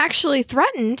 she'd actually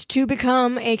threatened to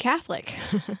become a Catholic.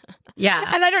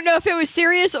 Yeah. And I don't know if it was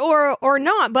serious or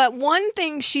not, but one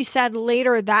thing she said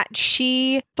later that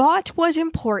she thought was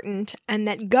important and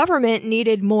that government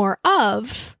needed more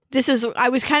of, I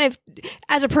was kind of,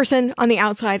 as a person on the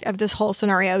outside of this whole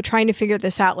scenario, trying to figure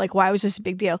this out, like, why was this a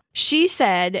big deal? She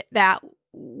said that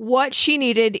what she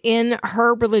needed in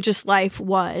her religious life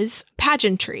was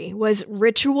pageantry, was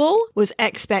ritual, was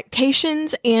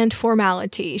expectations, and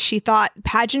formality. She thought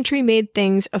pageantry made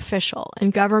things official,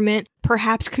 and government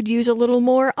perhaps could use a little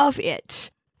more of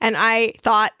it. And I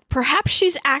thought, perhaps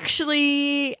she's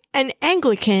actually an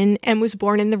Anglican and was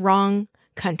born in the wrong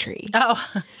country. Oh.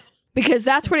 Because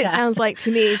that's what it sounds like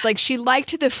to me. It's like she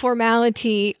liked the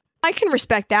formality. I can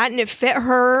respect that, and it fit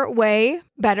her way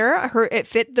better. It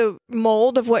fit the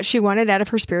mold of what she wanted out of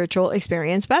her spiritual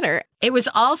experience better. It was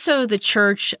also the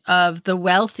church of the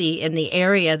wealthy in the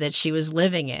area that she was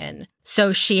living in.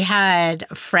 So she had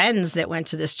friends that went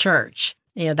to this church.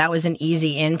 You know, that was an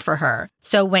easy in for her.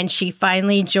 So when she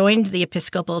finally joined the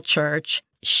Episcopal Church,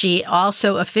 she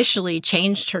also officially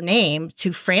changed her name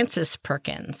to Frances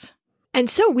Perkins. And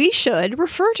so we should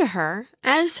refer to her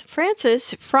as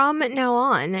Frances from now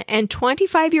on. And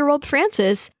 25-year-old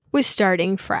Frances was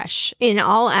starting fresh in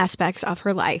all aspects of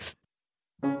her life.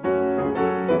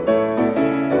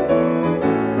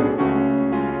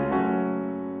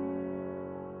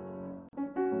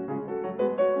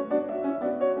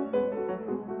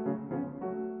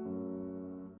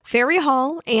 Ferry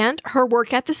Hall and her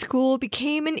work at the school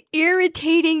became an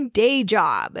irritating day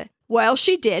job, while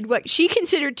she did what she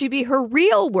considered to be her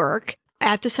real work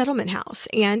at the settlement house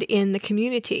and in the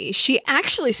community. She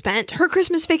actually spent her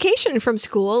Christmas vacation from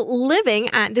school living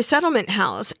at the settlement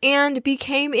house and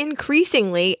became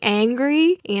increasingly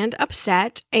angry and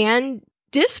upset and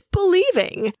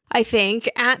disbelieving, I think,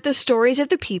 at the stories of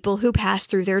the people who passed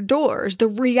through their doors, the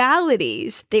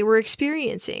realities they were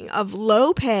experiencing of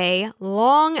low pay,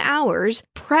 long hours,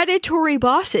 predatory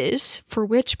bosses, for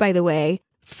which, by the way,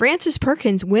 Frances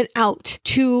Perkins went out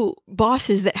to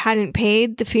bosses that hadn't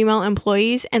paid the female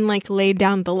employees and laid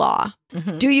down the law.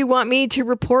 Mm-hmm. Do you want me to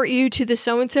report you to the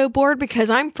so-and-so board because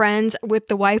I'm friends with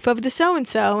the wife of the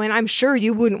so-and-so, and I'm sure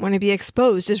you wouldn't want to be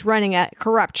exposed as running a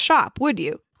corrupt shop, would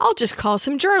you? I'll just call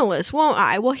some journalists, won't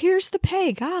I? Well, here's the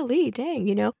pay. Golly, dang,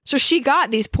 you know. So she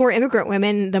got these poor immigrant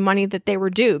women the money that they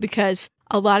were due because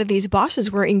a lot of these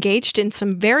bosses were engaged in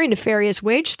some very nefarious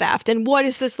wage theft. And what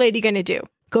is this lady going to do?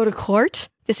 Go to court?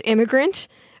 This immigrant?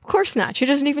 Of course not. She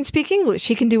doesn't even speak English.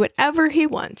 He can do whatever he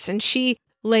wants. And she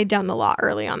laid down the law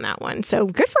early on that one. So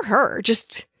good for her.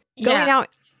 Just going out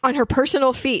on her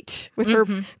personal feet with her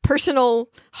personal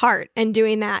heart and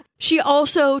doing that. She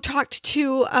also talked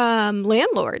to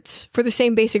landlords for the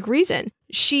same basic reason.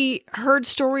 She heard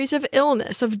stories of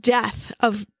illness, of death,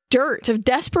 of dirt, of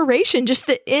desperation. Just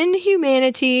the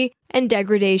inhumanity and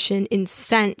degradation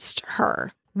incensed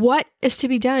her. What is to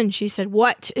be done? She said,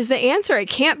 what is the answer? It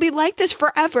can't be like this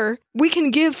forever. We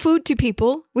can give food to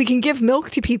people. We can give milk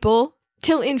to people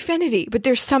till infinity, but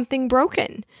there's something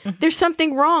broken. There's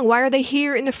something wrong. Why are they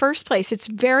here in the first place? It's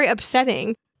very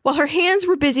upsetting. While her hands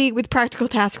were busy with practical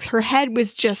tasks, her head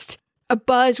was just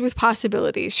abuzz with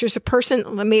possibilities. She's a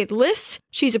person that made lists.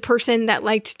 She's a person that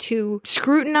liked to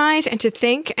scrutinize and to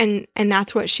think, and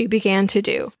that's what she began to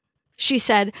do. She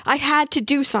said, I had to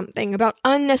do something about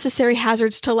unnecessary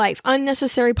hazards to life,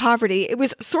 unnecessary poverty. It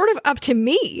was sort of up to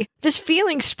me. This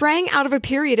feeling sprang out of a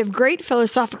period of great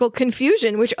philosophical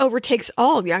confusion, which overtakes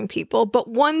all young people. But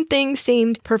one thing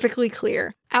seemed perfectly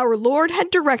clear. Our Lord had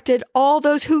directed all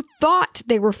those who thought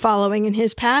they were following in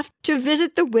his path to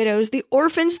visit the widows, the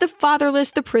orphans, the fatherless,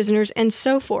 the prisoners, and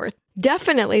so forth.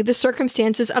 Definitely, the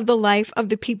circumstances of the life of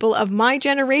the people of my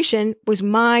generation was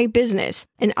my business,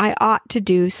 and I ought to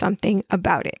do something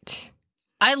about it.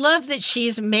 I love that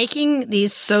she's making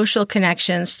these social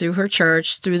connections through her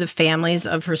church, through the families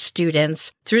of her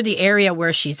students, through the area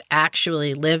where she's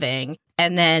actually living,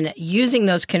 and then using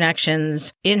those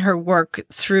connections in her work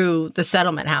through the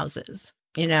settlement houses.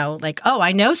 You know, like, oh,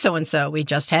 I know so-and-so. We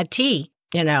just had tea,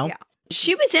 you know. Yeah.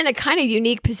 She was in a kind of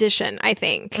unique position, I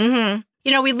think. Mm-hmm.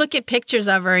 You know, we look at pictures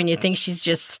of her and you think she's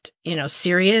just, you know,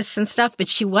 serious and stuff, but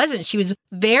she wasn't. She was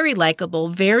very likable,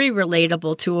 very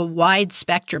relatable to a wide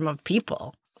spectrum of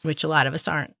people, which a lot of us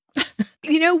aren't.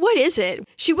 You know, what is it?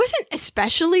 She wasn't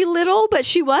especially little, but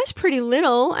she was pretty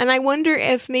little. And I wonder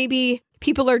if maybe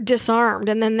people are disarmed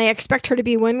and then they expect her to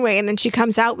be one way and then she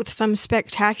comes out with some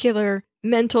spectacular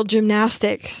mental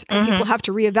gymnastics and people have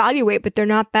to reevaluate, but they're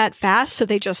not that fast. So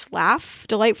they just laugh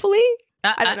delightfully.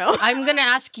 I don't know. I'm going to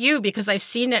ask you because I've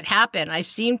seen it happen. I've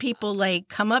seen people like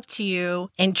come up to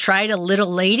you and try to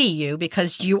little lady you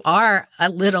because you are a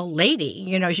little lady.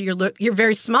 You know, you're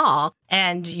very small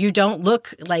and you don't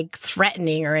look like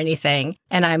threatening or anything.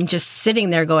 And I'm just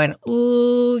sitting there going,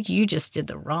 ooh, you just did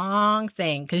the wrong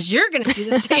thing because you're going to do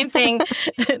the same thing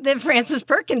that Frances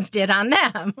Perkins did on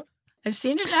them. I've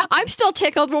seen it happen. I'm still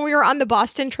tickled when we were on the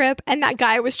Boston trip and that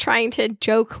guy was trying to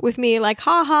joke with me like,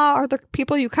 ha, are the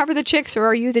people you cover the chicks or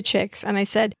are you the chicks? And I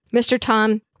said, Mr.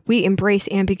 Tom, we embrace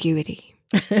ambiguity.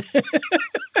 Like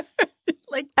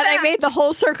and I made the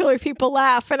whole circle of people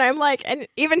laugh. And I'm like, and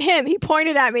even him, he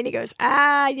pointed at me and he goes,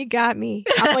 you got me.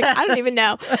 I'm like, I don't even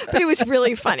know. But it was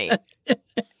really funny.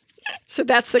 So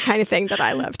that's the kind of thing that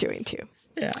I love doing too.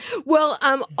 Yeah. Well,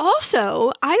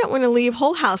 also, I don't want to leave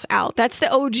Hull House out. That's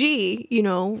the OG, you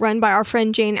know, run by our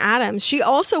friend Jane Addams. She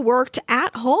also worked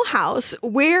at Hull House,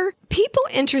 where people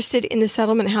interested in the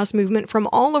settlement house movement from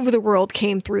all over the world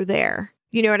came through there.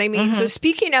 You know what I mean? So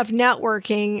speaking of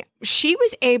networking, she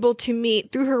was able to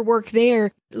meet through her work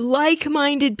there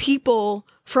like-minded people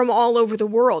from all over the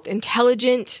world,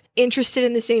 intelligent, interested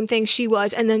in the same thing she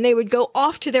was. And then they would go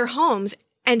off to their homes.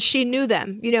 And she knew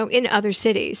them, you know, in other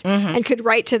cities and could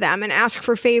write to them and ask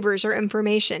for favors or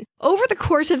information. Over the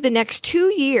course of the next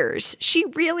 2 years, she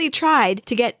really tried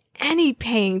to get any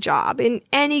paying job in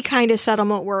any kind of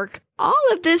settlement work. All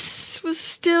of this was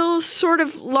still sort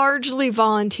of largely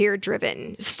volunteer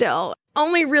driven still.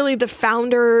 Only really the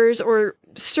founders or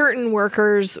certain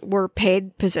workers were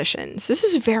paid positions. This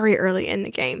is very early in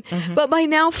the game. But by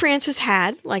now, Frances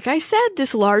had, like I said,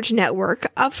 this large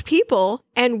network of people,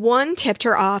 and one tipped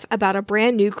her off about a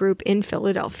brand new group in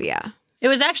Philadelphia. It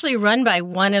was actually run by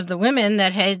one of the women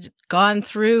that had gone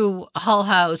through Hull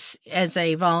House as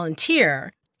a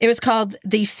volunteer. It was called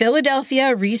the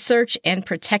Philadelphia Research and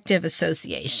Protective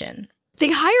Association.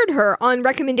 They hired her on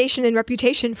recommendation and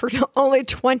reputation for only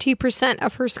 20%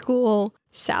 of her school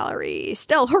salary.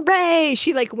 Still, hooray!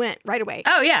 She went right away.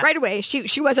 Oh, yeah. Right away.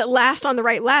 She was at last on the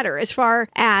right ladder as far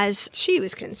as she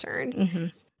was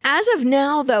concerned. As of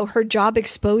now, though, her job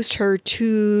exposed her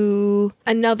to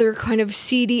another kind of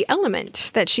seedy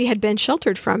element that she had been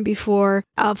sheltered from before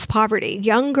of poverty.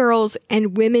 Young girls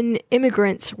and women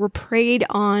immigrants were preyed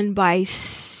on by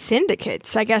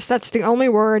syndicates. I guess that's the only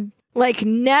word. Like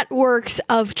networks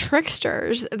of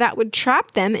tricksters that would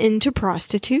trap them into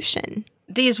prostitution.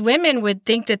 These women would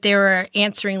think that they were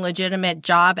answering legitimate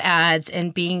job ads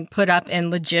and being put up in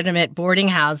legitimate boarding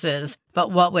houses.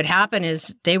 But what would happen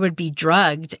is they would be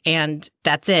drugged and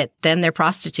that's it. Then they're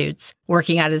prostitutes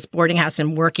working at this boarding house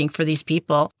and working for these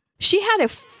people. She had a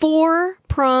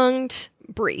 4-pronged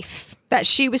brief that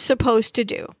she was supposed to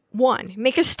do. 1,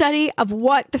 make a study of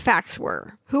what the facts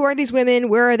were. Who are these women?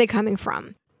 Where are they coming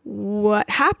from? What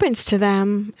happens to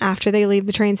them after they leave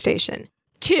the train station?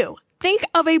 2, think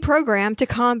of a program to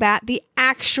combat the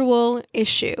actual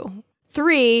issue.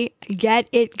 3, get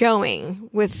it going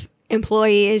with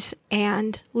employees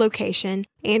and location.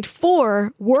 And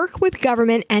 4, work with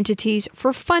government entities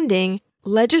for funding,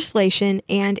 legislation,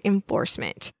 and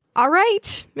enforcement. All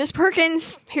right, Miss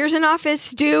Perkins, here's an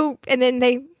office, do, and then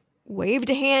they waved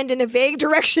a hand in a vague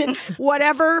direction,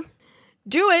 whatever,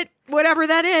 do it, whatever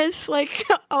that is. Like,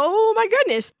 oh my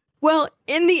goodness. Well,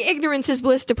 in the Ignorance is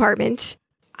Bliss department,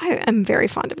 I am very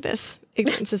fond of this.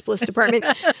 Ignorance is Bliss department.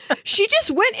 She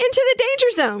just went into the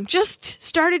danger zone, just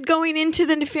started going into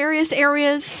the nefarious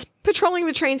areas, patrolling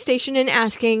the train station and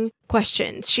asking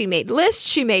questions. She made lists,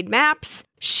 she made maps,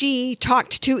 she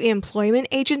talked to employment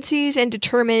agencies and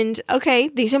determined, okay,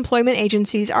 these employment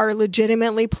agencies are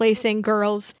legitimately placing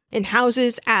girls in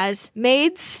houses as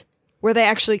maids where they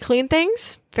actually clean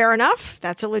things. Fair enough.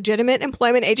 That's a legitimate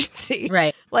employment agency.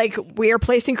 Right. Like, we are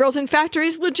placing girls in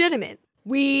factories, legitimate.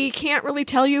 We can't really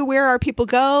tell you where our people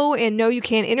go, and no, you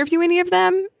can't interview any of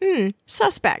them.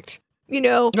 Suspect.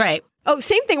 Right. Oh,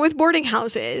 same thing with boarding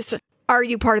houses. Are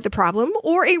you part of the problem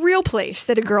or a real place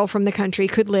that a girl from the country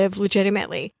could live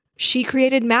legitimately? She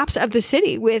created maps of the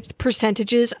city with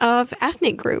percentages of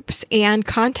ethnic groups and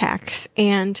contacts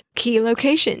and key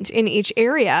locations in each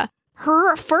area.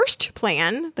 Her first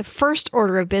plan, the first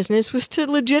order of business, was to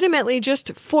legitimately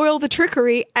just foil the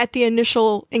trickery at the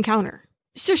initial encounter.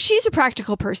 So she's a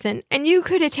practical person, and you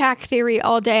could attack theory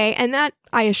all day, and that,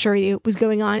 I assure you, was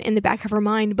going on in the back of her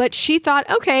mind. But she thought,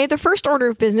 okay, the first order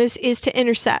of business is to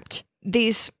intercept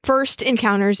these first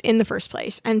encounters in the first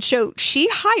place. And so she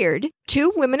hired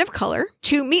 2 women of color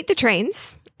to meet the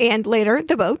trains, and later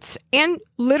the boats, and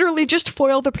literally just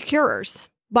foil the procurers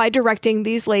by directing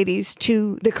these ladies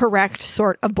to the correct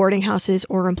sort of boarding houses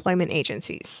or employment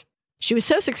agencies. She was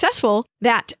so successful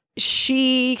that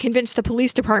she convinced the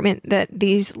police department that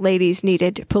these ladies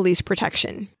needed police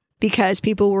protection because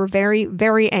people were very,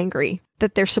 very angry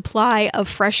that their supply of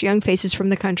fresh young faces from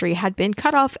the country had been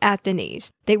cut off at the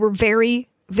knees. They were very,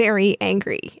 very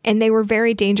angry, and they were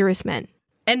very dangerous men.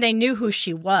 And they knew who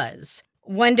she was.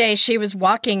 One day she was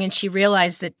walking and she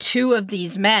realized that 2 of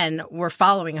these men were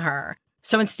following her.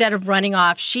 So instead of running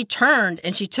off, she turned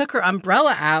and she took her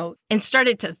umbrella out and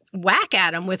started to whack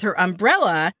at them with her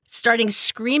umbrella, starting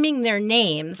screaming their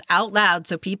names out loud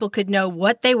so people could know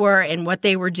what they were and what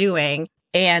they were doing,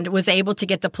 and was able to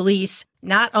get the police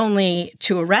not only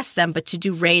to arrest them, but to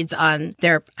do raids on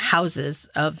their houses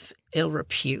of ill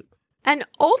repute. And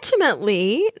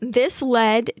ultimately, this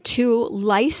led to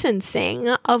licensing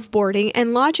of boarding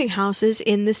and lodging houses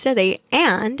in the city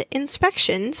and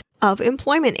inspections of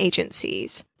employment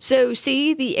agencies. So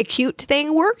see, the acute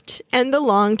thing worked and the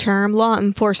long-term law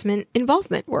enforcement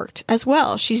involvement worked as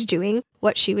well. She's doing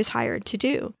what she was hired to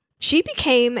do. She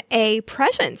became a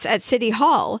presence at City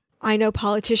Hall. I know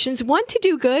politicians want to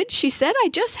do good. She said, I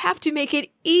just have to make it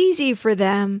easy for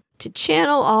them to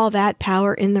channel all that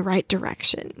power in the right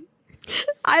direction.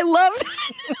 I love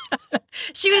that.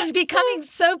 She was becoming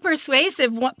so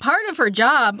persuasive. Part of her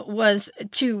job was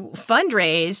to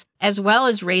fundraise as well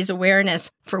as raise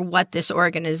awareness for what this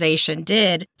organization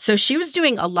did. So she was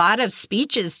doing a lot of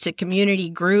speeches to community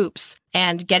groups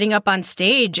and getting up on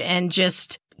stage and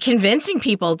just convincing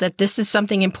people that this is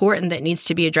something important that needs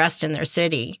to be addressed in their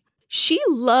city. She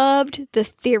loved the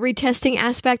theory testing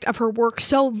aspect of her work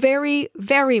so very,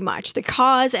 very much. The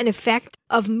cause and effect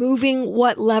of moving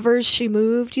what levers she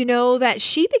moved, that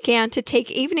she began to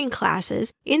take evening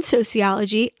classes in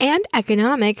sociology and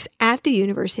economics at the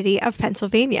University of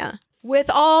Pennsylvania with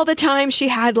all the time she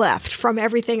had left from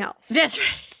everything else. That's right.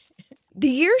 The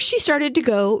year she started to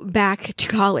go back to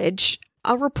college,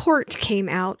 a report came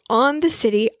out on the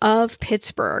city of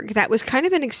Pittsburgh that was kind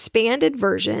of an expanded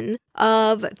version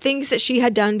of things that she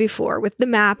had done before with the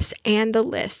maps and the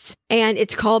lists. And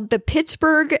it's called the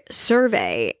Pittsburgh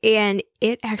Survey. And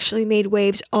it actually made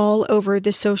waves all over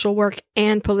the social work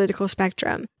and political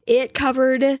spectrum. It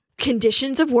covered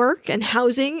conditions of work and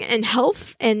housing and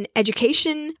health and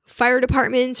education, fire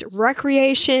departments,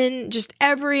 recreation, just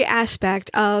every aspect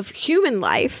of human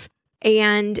life.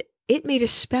 And it made a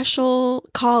special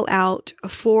call out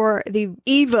for the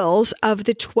evils of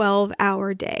the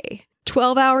 12-hour day.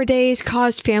 12-hour days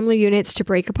caused family units to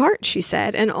break apart, she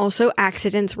said, and also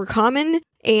accidents were common,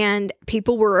 and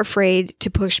people were afraid to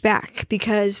push back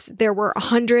because there were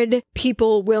 100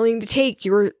 people willing to take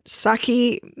your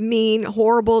sucky, mean,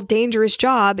 horrible, dangerous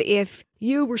job if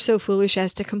you were so foolish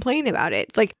as to complain about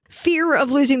it. Like fear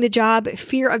of losing the job,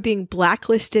 fear of being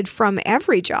blacklisted from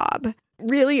every job.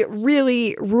 really,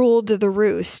 really ruled the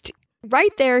roost.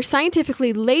 Right there,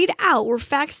 scientifically laid out were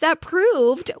facts that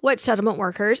proved what settlement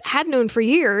workers had known for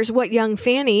years, what young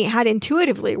Fanny had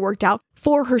intuitively worked out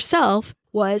for herself,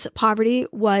 was poverty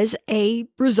was a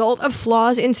result of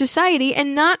flaws in society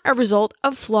and not a result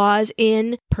of flaws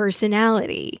in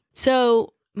personality.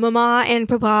 So, Mama and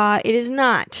Papa, it is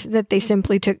not that they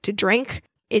simply took to drink.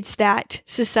 It's that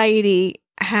society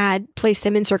had placed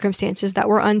them in circumstances that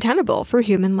were untenable for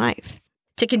human life.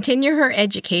 To continue her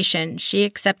education, she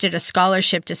accepted a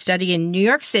scholarship to study in New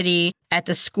York City at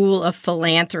the School of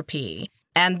Philanthropy.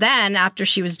 And then after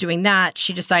she was doing that,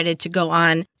 she decided to go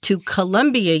on to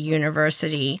Columbia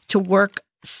University to work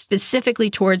specifically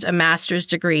towards a master's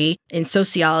degree in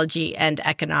sociology and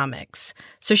economics.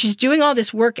 So she's doing all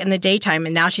this work in the daytime,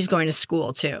 and now she's going to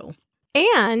school too.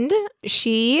 And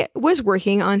she was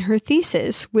working on her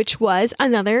thesis, which was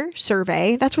another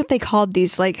survey. That's what they called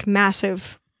these like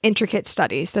massive intricate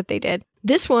studies that they did.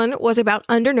 This one was about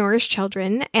undernourished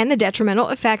children and the detrimental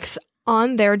effects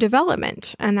on their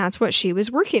development. And that's what she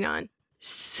was working on.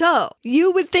 So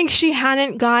you would think she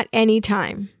hadn't got any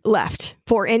time left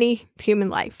for any human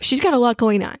life. She's got a lot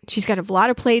going on. She's got a lot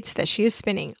of plates that she is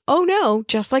spinning. Oh no,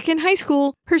 just like in high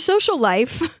school, her social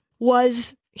life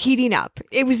was heating up.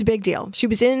 It was a big deal. She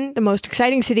was in the most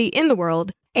exciting city in the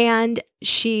world. And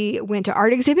she went to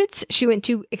art exhibits. She went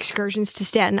to excursions to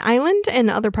Staten Island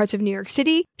and other parts of New York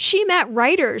City. She met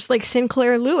writers like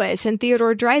Sinclair Lewis and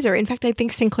Theodore Dreiser. In fact, I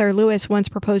think Sinclair Lewis once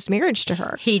proposed marriage to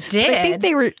her. He did. But I think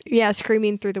they were,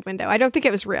 screaming through the window. I don't think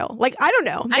it was real. Like, I don't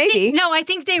know. Maybe. I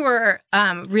think they were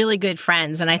really good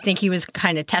friends. And I think he was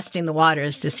kind of testing the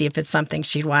waters to see if it's something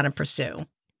she'd want to pursue.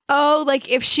 Oh, like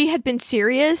if she had been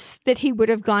serious, that he would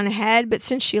have gone ahead. But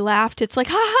since she laughed, it's like,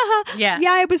 ha ha ha. Yeah,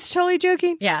 I was totally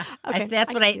joking. Yeah, okay,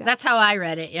 that's how I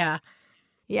read it. Yeah.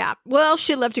 Yeah. Well,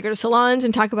 she loved to go to salons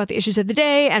and talk about the issues of the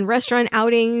day and restaurant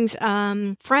outings,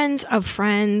 friends of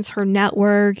friends, her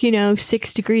network,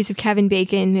 6 degrees of Kevin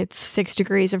Bacon. It's 6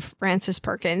 degrees of Frances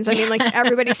Perkins. I mean, like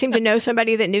everybody seemed to know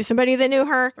somebody that knew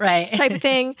her. Right. Type of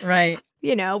thing. Right.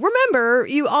 Remember,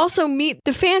 you also meet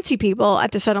the fancy people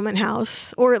at the settlement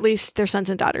house, or at least their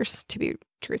sons and daughters, to be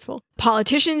truthful.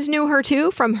 Politicians knew her too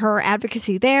from her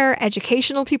advocacy there.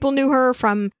 Educational people knew her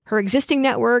from her existing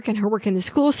network and her work in the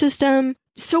school system.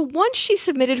 So once she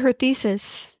submitted her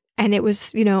thesis and it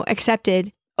was,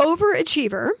 accepted,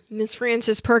 overachiever, Miss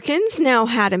Frances Perkins now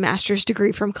had a master's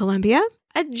degree from Columbia,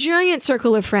 a giant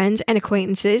circle of friends and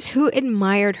acquaintances who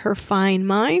admired her fine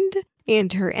mind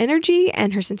and her energy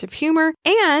and her sense of humor,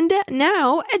 and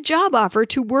now a job offer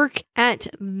to work at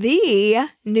the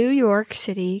New York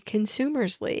City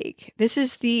Consumers League. This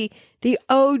is the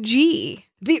OG,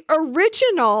 the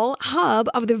original hub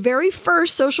of the very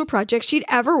first social project she'd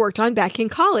ever worked on back in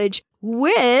college,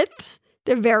 with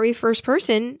the very first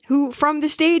person who from the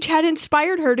stage had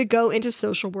inspired her to go into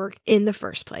social work in the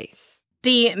first place.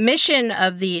 The mission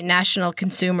of the National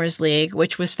Consumers League,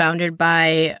 which was founded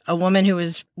by a woman who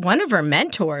was one of her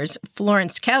mentors,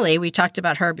 Florence Kelley, we talked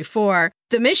about her before.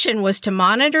 The mission was to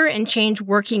monitor and change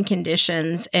working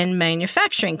conditions in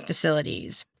manufacturing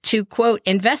facilities, to, quote,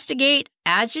 investigate,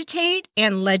 agitate,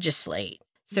 and legislate.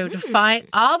 So to find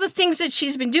all the things that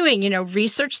she's been doing,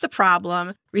 research the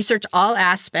problem, research all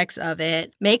aspects of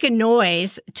it, make a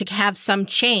noise to have some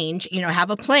change,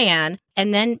 have a plan,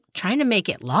 and then trying to make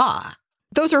it law.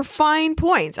 Those are fine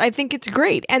points. I think it's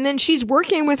great. And then she's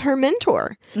working with her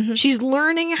mentor. Mm-hmm. She's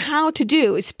learning how to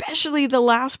do, especially the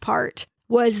last part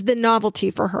was the novelty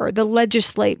for her, the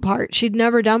legislate part she'd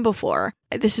never done before.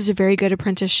 This is a very good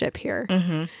apprenticeship here.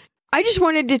 Mm-hmm. I just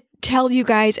wanted to tell you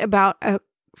guys about a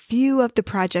few of the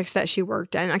projects that she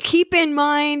worked on. Now, keep in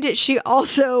mind, she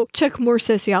also took more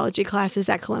sociology classes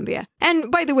at Columbia.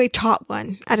 And by the way, taught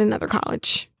one at another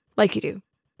college, like you do.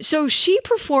 So she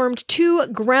performed 2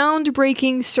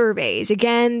 groundbreaking surveys.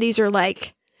 Again, these are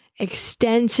like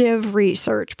extensive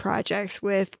research projects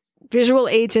with visual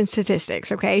aids and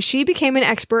statistics, okay? She became an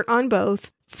expert on both.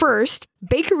 First,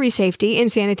 bakery safety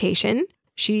and sanitation.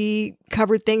 She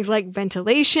covered things like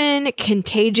ventilation,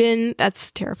 contagion,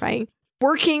 that's terrifying,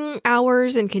 working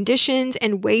hours and conditions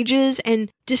and wages,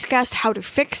 and discussed how to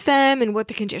fix them and what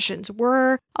the conditions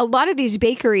were. A lot of these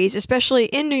bakeries, especially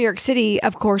in New York City,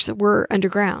 of course, were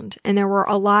underground. And there were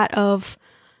a lot of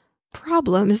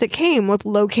problems that came with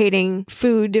locating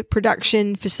food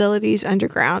production facilities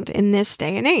underground in this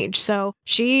day and age. So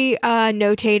she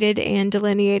notated and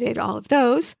delineated all of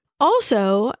those.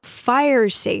 Also, fire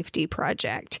safety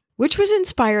project, which was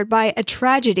inspired by a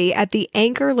tragedy at the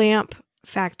Anchor Lamp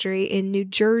factory in New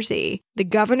Jersey. The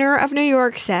governor of New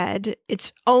York said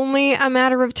it's only a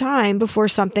matter of time before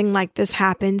something like this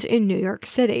happens in New York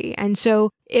City. And so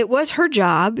it was her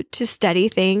job to study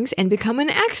things and become an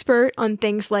expert on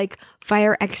things like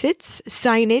fire exits,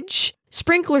 signage,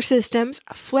 sprinkler systems,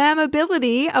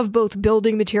 flammability of both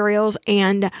building materials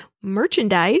and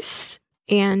merchandise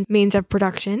and means of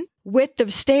production, width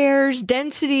of stairs,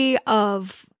 density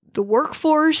of the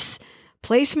workforce,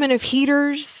 placement of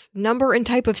heaters, number and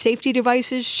type of safety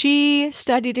devices. She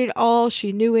studied it all.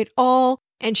 She knew it all,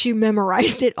 and she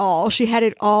memorized it all. She had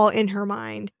it all in her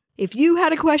mind. If you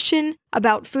had a question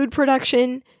about food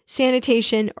production,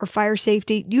 sanitation, or fire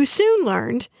safety, you soon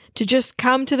learned to just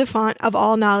come to the font of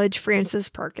all knowledge, Frances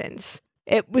Perkins.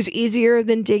 It was easier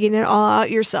than digging it all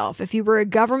out yourself. If you were a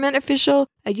government official,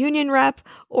 a union rep,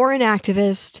 or an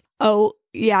activist, oh,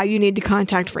 yeah, you need to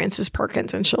contact Frances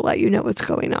Perkins and she'll let you know what's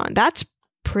going on. That's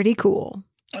pretty cool.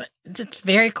 That's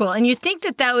very cool. And you think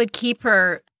that that would keep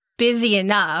her busy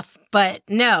enough, but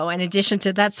no, in addition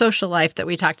to that social life that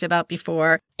we talked about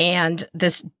before and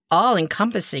this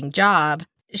all-encompassing job,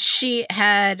 she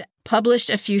had published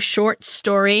a few short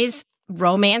stories,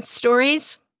 romance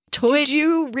stories. Did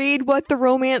you read what the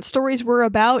romance stories were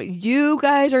about? You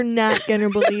guys are not going to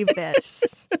believe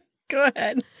this. Go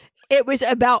ahead. It was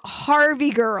about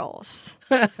Harvey girls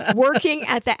working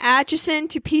at the Atchison,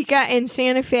 Topeka, and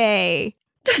Santa Fe.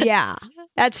 Yeah,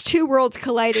 that's two worlds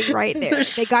colliding right there.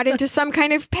 They got into some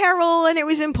kind of peril, and it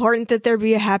was important that there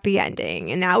be a happy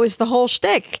ending. And that was the whole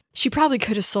shtick. She probably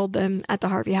could have sold them at the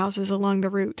Harvey houses along the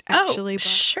route, actually.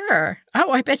 Sure.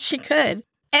 Oh, I bet she could.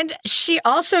 And she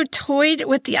also toyed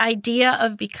with the idea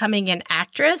of becoming an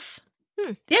actress.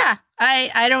 Yeah,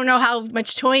 I don't know how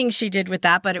much toying she did with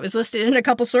that, but it was listed in a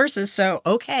couple sources, so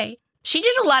okay. She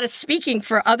did a lot of speaking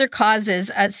for other causes,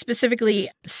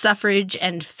 specifically suffrage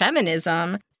and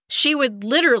feminism. She would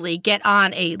literally get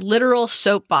on a literal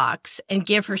soapbox and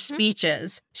give her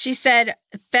speeches. She said,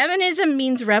 "Feminism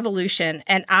means revolution,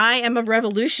 and I am a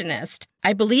revolutionist.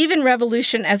 I believe in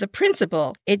revolution as a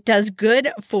principle. It does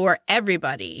good for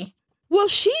everybody." Well,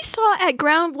 she saw at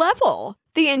ground level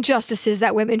the injustices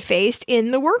that women faced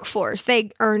in the workforce.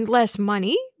 They earned less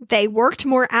money. They worked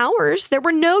more hours. There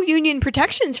were no union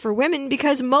protections for women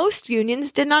because most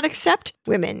unions did not accept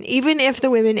women, even if the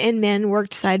women and men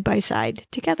worked side by side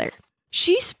together.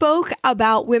 She spoke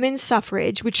about women's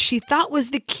suffrage, which she thought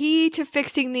was the key to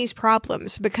fixing these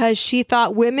problems because she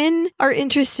thought women are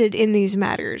interested in these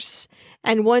matters.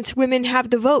 And once women have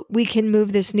the vote, we can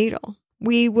move this needle.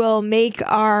 We will make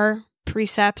our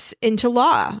precepts into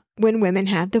law when women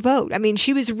had the vote. I mean,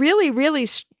 she was really, really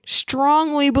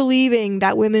strongly believing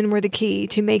that women were the key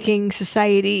to making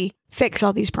society fix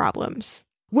all these problems.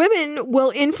 Women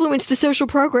will influence the social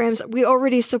programs we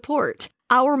already support.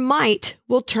 Our might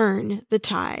will turn the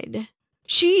tide.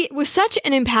 She was such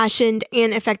an impassioned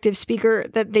and effective speaker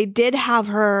that they did have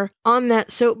her on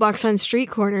that soapbox on street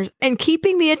corners and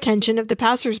keeping the attention of the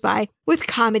passersby with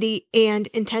comedy and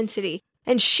intensity.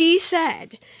 And she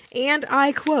said, and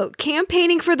I quote,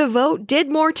 "Campaigning for the vote did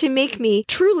more to make me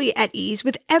truly at ease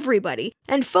with everybody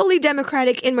and fully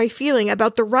democratic in my feeling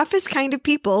about the roughest kind of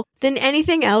people than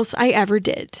anything else I ever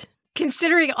did."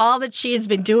 Considering all that she has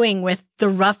been doing with the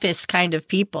roughest kind of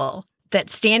people,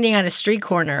 that standing on a street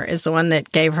corner is the one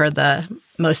that gave her the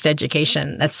most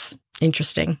education. That's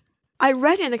interesting. I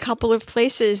read in a couple of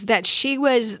places that she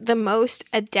was the most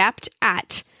adept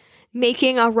at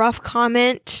making a rough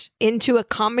comment into a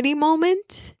comedy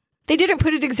moment. They didn't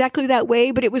put it exactly that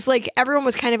way, but it was like everyone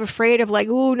was kind of afraid of like,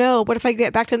 oh no, what if I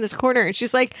get back in this corner? And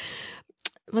she's like,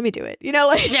 let me do it. You know,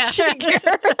 like, yeah.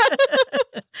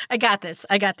 I got this.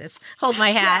 Hold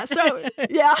my hat.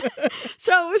 Yeah.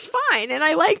 So it was fine. And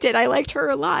I liked it. I liked her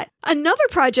a lot. Another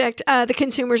project the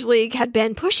Consumers League had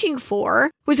been pushing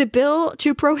for was a bill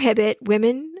to prohibit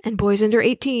women and boys under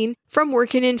 18 from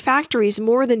working in factories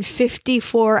more than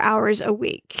 54 hours a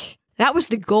week. That was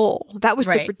the goal. That was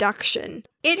the reduction.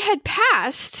 It had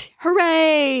passed.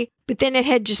 Hooray. But then it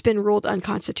had just been ruled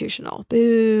unconstitutional.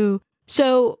 Boo.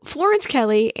 So Florence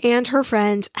Kelley and her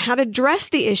friends had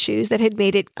addressed the issues that had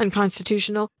made it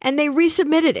unconstitutional, and they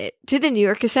resubmitted it to the New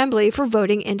York Assembly for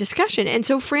voting and discussion. And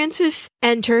so Frances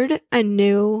entered a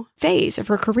new phase of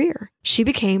her career. She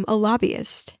became a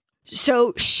lobbyist.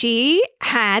 So she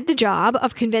had the job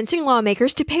of convincing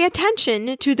lawmakers to pay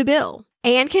attention to the bill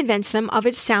and convince them of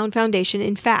its sound foundation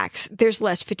in facts. There's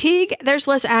less fatigue, there's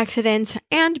less accidents,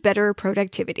 and better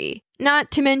productivity.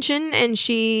 Not to mention, and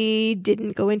she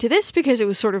didn't go into this because it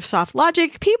was sort of soft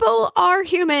logic, people are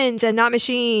humans and not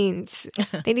machines.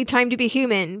 They need time to be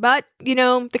human. But, you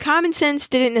know, the common sense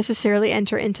didn't necessarily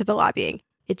enter into the lobbying.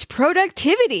 It's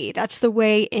productivity. That's the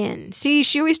way in. See,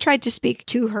 she always tried to speak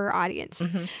to her audience.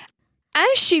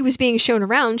 As she was being shown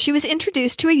around, she was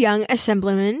introduced to a young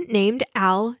assemblyman named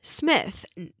Al Smith.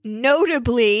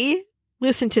 Notably,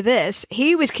 listen to this,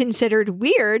 he was considered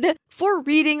weird for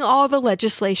reading all the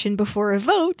legislation before a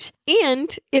vote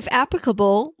and, if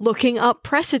applicable, looking up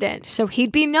precedent. So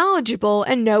he'd be knowledgeable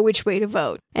and know which way to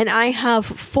vote. And I have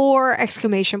 4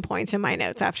 exclamation points in my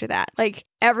notes after that. Like,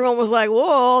 everyone was like,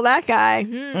 whoa, that guy.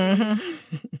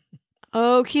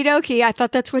 Okie dokie, I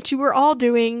thought that's what you were all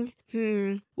doing.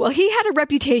 Well, he had a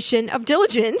reputation of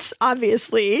diligence,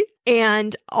 obviously,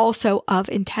 and also of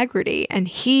integrity. And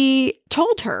he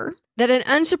told her that an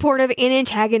unsupportive and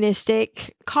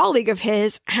antagonistic colleague of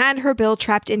his had her bill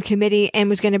trapped in committee and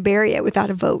was going to bury it without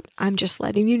a vote. I'm just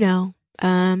letting you know.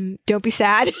 Don't be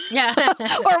sad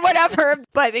or whatever.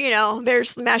 But,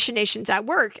 there's machinations at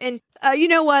work. And you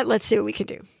know what? Let's see what we can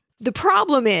do. The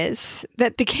problem is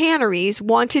that the canneries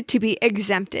wanted to be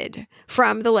exempted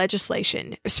from the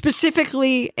legislation,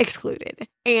 specifically excluded.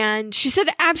 And she said,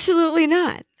 absolutely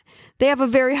not. They have a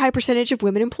very high percentage of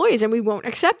women employees and we won't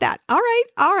accept that. All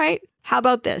right. How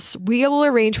about this? We will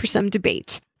arrange for some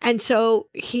debate. And so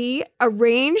he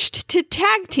arranged to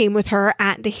tag team with her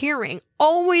at the hearing,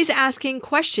 always asking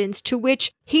questions to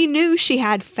which he knew she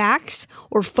had facts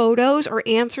or photos or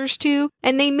answers to.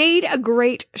 And they made a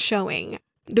great showing.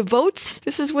 The votes,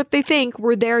 this is what they think,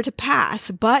 were there to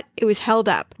pass, but it was held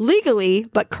up legally,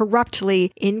 but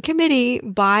corruptly in committee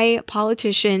by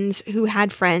politicians who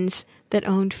had friends that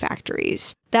owned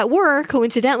factories that were,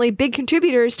 coincidentally, big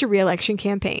contributors to re-election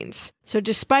campaigns. So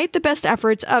despite the best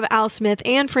efforts of Al Smith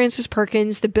and Frances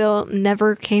Perkins, the bill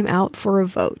never came out for a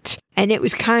vote. And it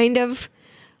was kind of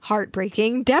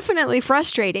heartbreaking, definitely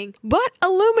frustrating, but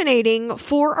illuminating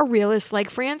for a realist like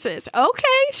Frances. Okay,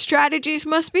 strategies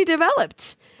must be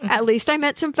developed. At least I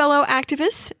met some fellow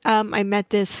activists. I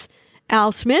met this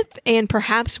Al Smith, and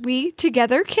perhaps we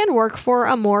together can work for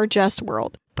a more just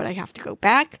world. But I have to go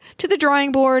back to the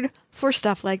drawing board for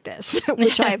stuff like this,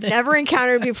 which I have never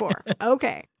encountered before.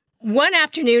 Okay. One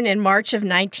afternoon in March of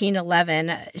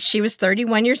 1911, she was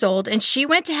 31 years old, and she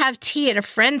went to have tea at a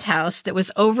friend's house that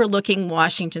was overlooking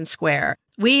Washington Square.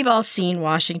 We've all seen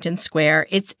Washington Square.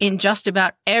 It's in just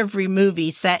about every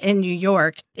movie set in New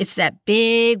York. It's that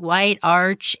big white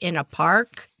arch in a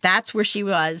park. That's where she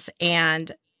was.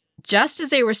 And just as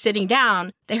they were sitting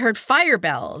down, they heard fire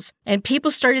bells, and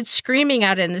people started screaming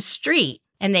out in the street.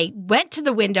 And they went to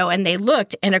the window and they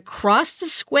looked, and across the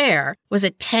square was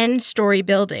a 10-story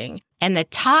building. And the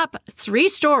top 3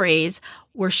 stories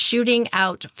were shooting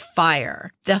out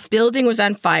fire. The building was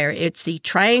on fire. It's the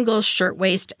Triangle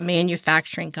Shirtwaist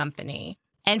Manufacturing Company.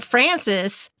 And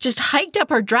Frances just hiked up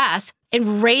her dress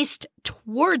and raced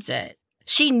towards it.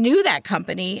 She knew that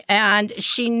company, and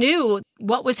she knew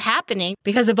what was happening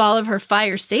because of all of her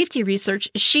fire safety research.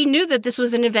 She knew that this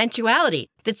was an eventuality,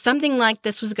 that something like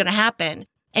this was going to happen.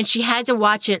 And she had to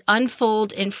watch it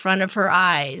unfold in front of her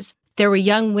eyes. There were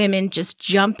young women just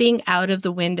jumping out of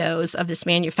the windows of this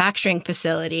manufacturing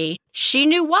facility. She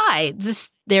knew why.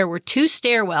 There were 2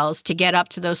 stairwells to get up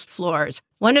to those floors.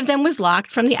 One of them was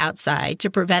locked from the outside to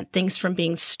prevent things from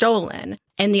being stolen.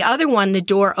 And the other one, the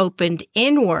door opened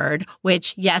inward,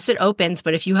 which, yes, it opens,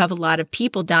 but if you have a lot of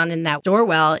people down in that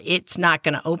doorwell, it's not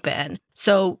going to open.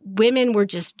 So women were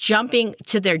just jumping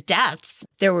to their deaths.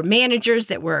 There were managers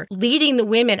that were leading the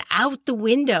women out the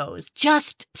windows,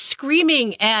 just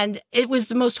screaming. And it was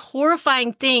the most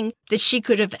horrifying thing that she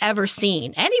could have ever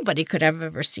seen. Anybody could have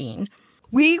ever seen.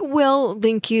 We will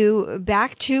link you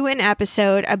back to an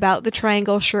episode about the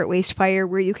Triangle Shirtwaist Fire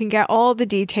where you can get all the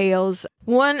details.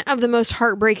 One of the most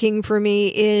heartbreaking for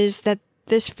me is that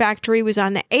this factory was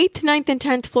on the 8th, 9th, and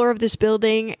 10th floor of this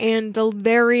building, and the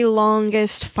very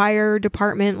longest fire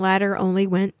department ladder only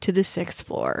went to the 6th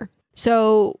floor.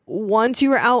 So once you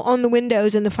were out on the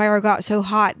windows and the fire got so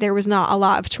hot, there was not a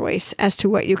lot of choice as to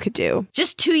what you could do.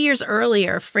 Just 2 years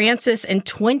earlier, Frances and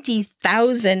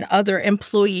 20,000 other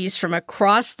employees from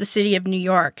across the city of New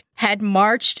York had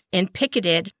marched and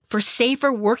picketed for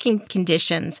safer working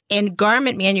conditions in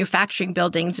garment manufacturing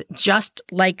buildings just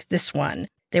like this one.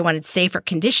 They wanted safer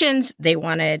conditions. They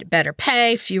wanted better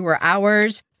pay, fewer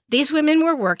hours. These women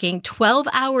were working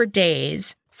 12-hour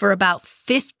days for about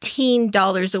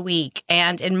 $15 a week.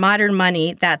 And in modern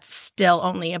money, that's still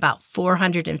only about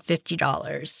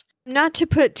 $450. Not to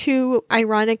put too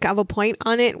ironic of a point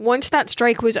on it, once that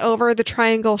strike was over, the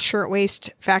Triangle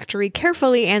Shirtwaist Factory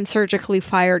carefully and surgically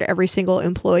fired every single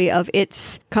employee of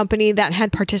its company that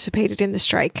had participated in the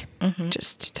strike.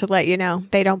 Just to let you know,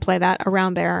 they don't play that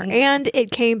around there. And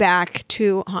it came back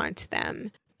to haunt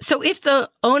them. So if the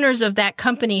owners of that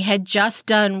company had just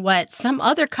done what some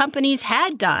other companies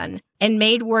had done and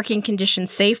made working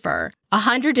conditions safer,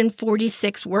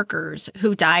 146 workers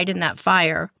who died in that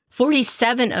fire,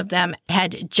 47 of them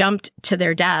had jumped to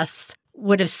their deaths,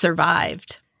 would have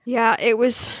survived. Yeah, it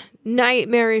was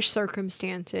nightmarish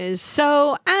circumstances.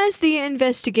 So as the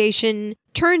investigation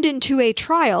turned into a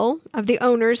trial of the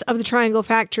owners of the Triangle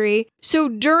Factory, so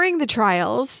during the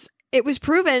trials, it was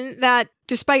proven that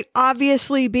despite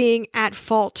obviously being at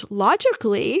fault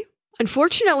logically,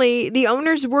 unfortunately, the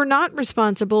owners were not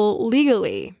responsible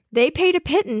legally. They paid a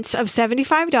pittance of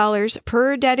 $75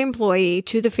 per dead employee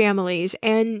to the families,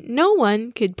 and no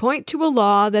one could point to a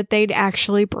law that they'd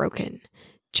actually broken.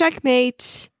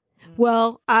 Checkmate.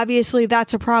 Well, obviously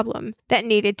that's a problem that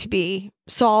needed to be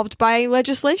solved by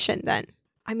legislation then.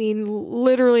 I mean,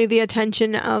 literally the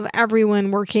attention of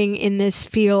everyone working in this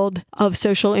field of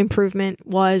social improvement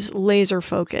was laser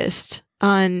focused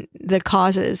on the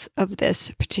causes of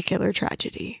this particular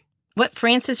tragedy. What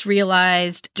Frances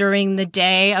realized during the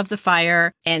day of the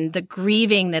fire and the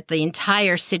grieving that the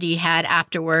entire city had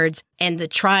afterwards and the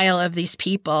trial of these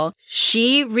people,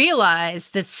 she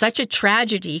realized that such a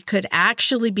tragedy could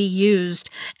actually be used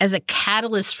as a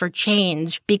catalyst for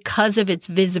change because of its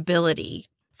visibility.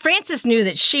 Frances knew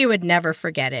that she would never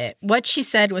forget it. What she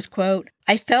said was, quote,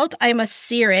 "I felt I must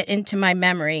sear it into my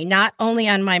memory, not only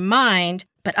on my mind,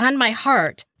 but on my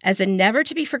heart, as a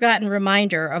never-to-be-forgotten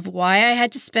reminder of why I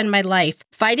had to spend my life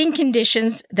fighting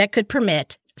conditions that could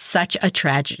permit such a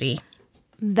tragedy."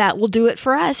 That will do it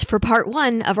for us for part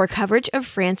 1 of our coverage of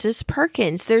Frances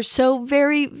Perkins. There's so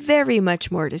very, very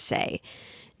much more to say.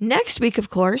 Next week,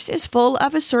 of course, is full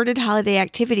of assorted holiday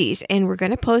activities, and we're going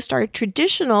to post our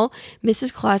traditional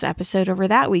Mrs. Claus episode over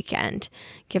that weekend.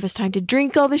 Give us time to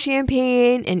drink all the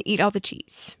champagne and eat all the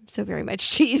cheese. So very much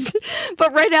cheese.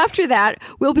 But right after that,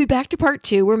 we'll be back to part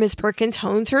 2, where Miss Perkins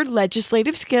hones her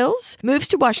legislative skills, moves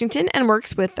to Washington, and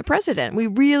works with the president. We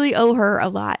really owe her a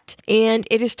lot. And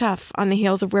it is tough on the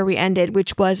heels of where we ended,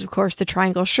 which was, of course, the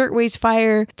Triangle Shirtwaist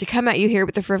Fire, to come at you here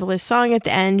with the frivolous song at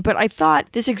the end. But I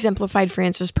thought this exemplified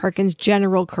Frances Perkins'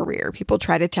 general career. People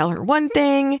try to tell her one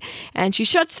thing, and she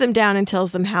shuts them down and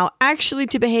tells them how actually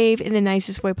to behave in the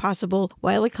nicest way possible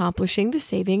while accomplishing the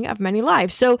saving of many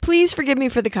lives. So please forgive me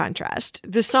for the contrast.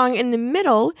 The song in the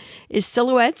middle is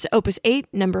Silhouettes, Opus 8,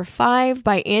 number 5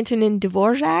 by Antonin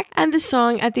Dvorak, and the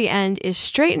song at the end is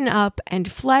Straighten Up and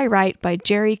Fly Right by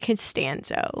Jerry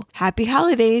Costanzo. Happy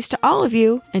holidays to all of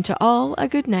you, and to all a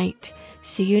good night.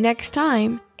 See you next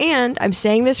time. And I'm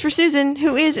saying this for Susan,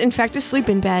 who is in fact asleep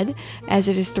in bed, as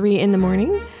it is 3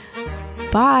 a.m.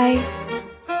 Bye.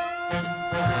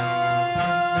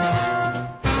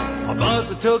 A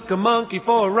buzzer took a monkey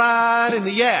for a ride in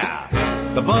the air.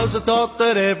 The buzzer thought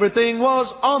that everything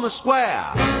was on the square.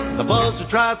 The buzzer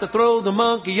tried to throw the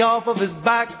monkey off of his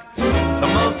back.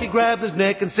 The monkey grabbed his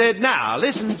neck and said, "Now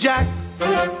listen, Jack.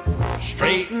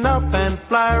 Straighten up and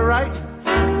fly right.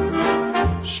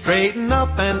 Straighten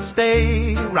up and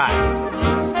stay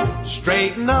right.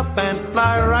 Straighten up and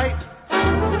fly right.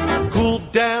 Cool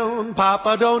down,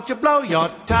 Papa, don't you blow your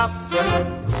top.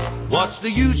 What's the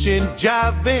use in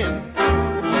jiving?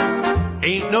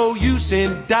 Ain't no use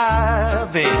in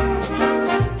diving.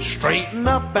 Straighten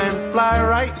up and fly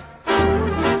right.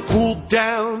 Cool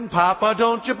down, Papa,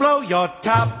 don't you blow your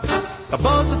top. The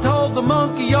buzzer told the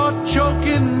monkey, "You're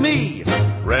choking me.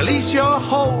 Release your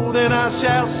hold and I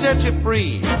shall set you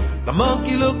free." The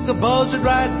monkey looked the buzzard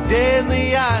right dead in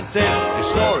the eye and said, "Your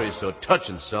story's so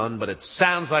touching, son, but it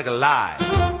sounds like a lie.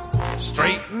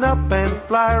 Straighten up and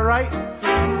fly right.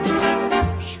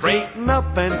 Straighten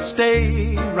up and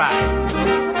stay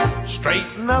right.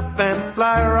 Straighten up and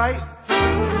fly right.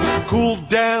 Cool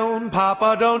down,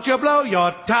 Papa, don't you blow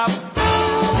your top."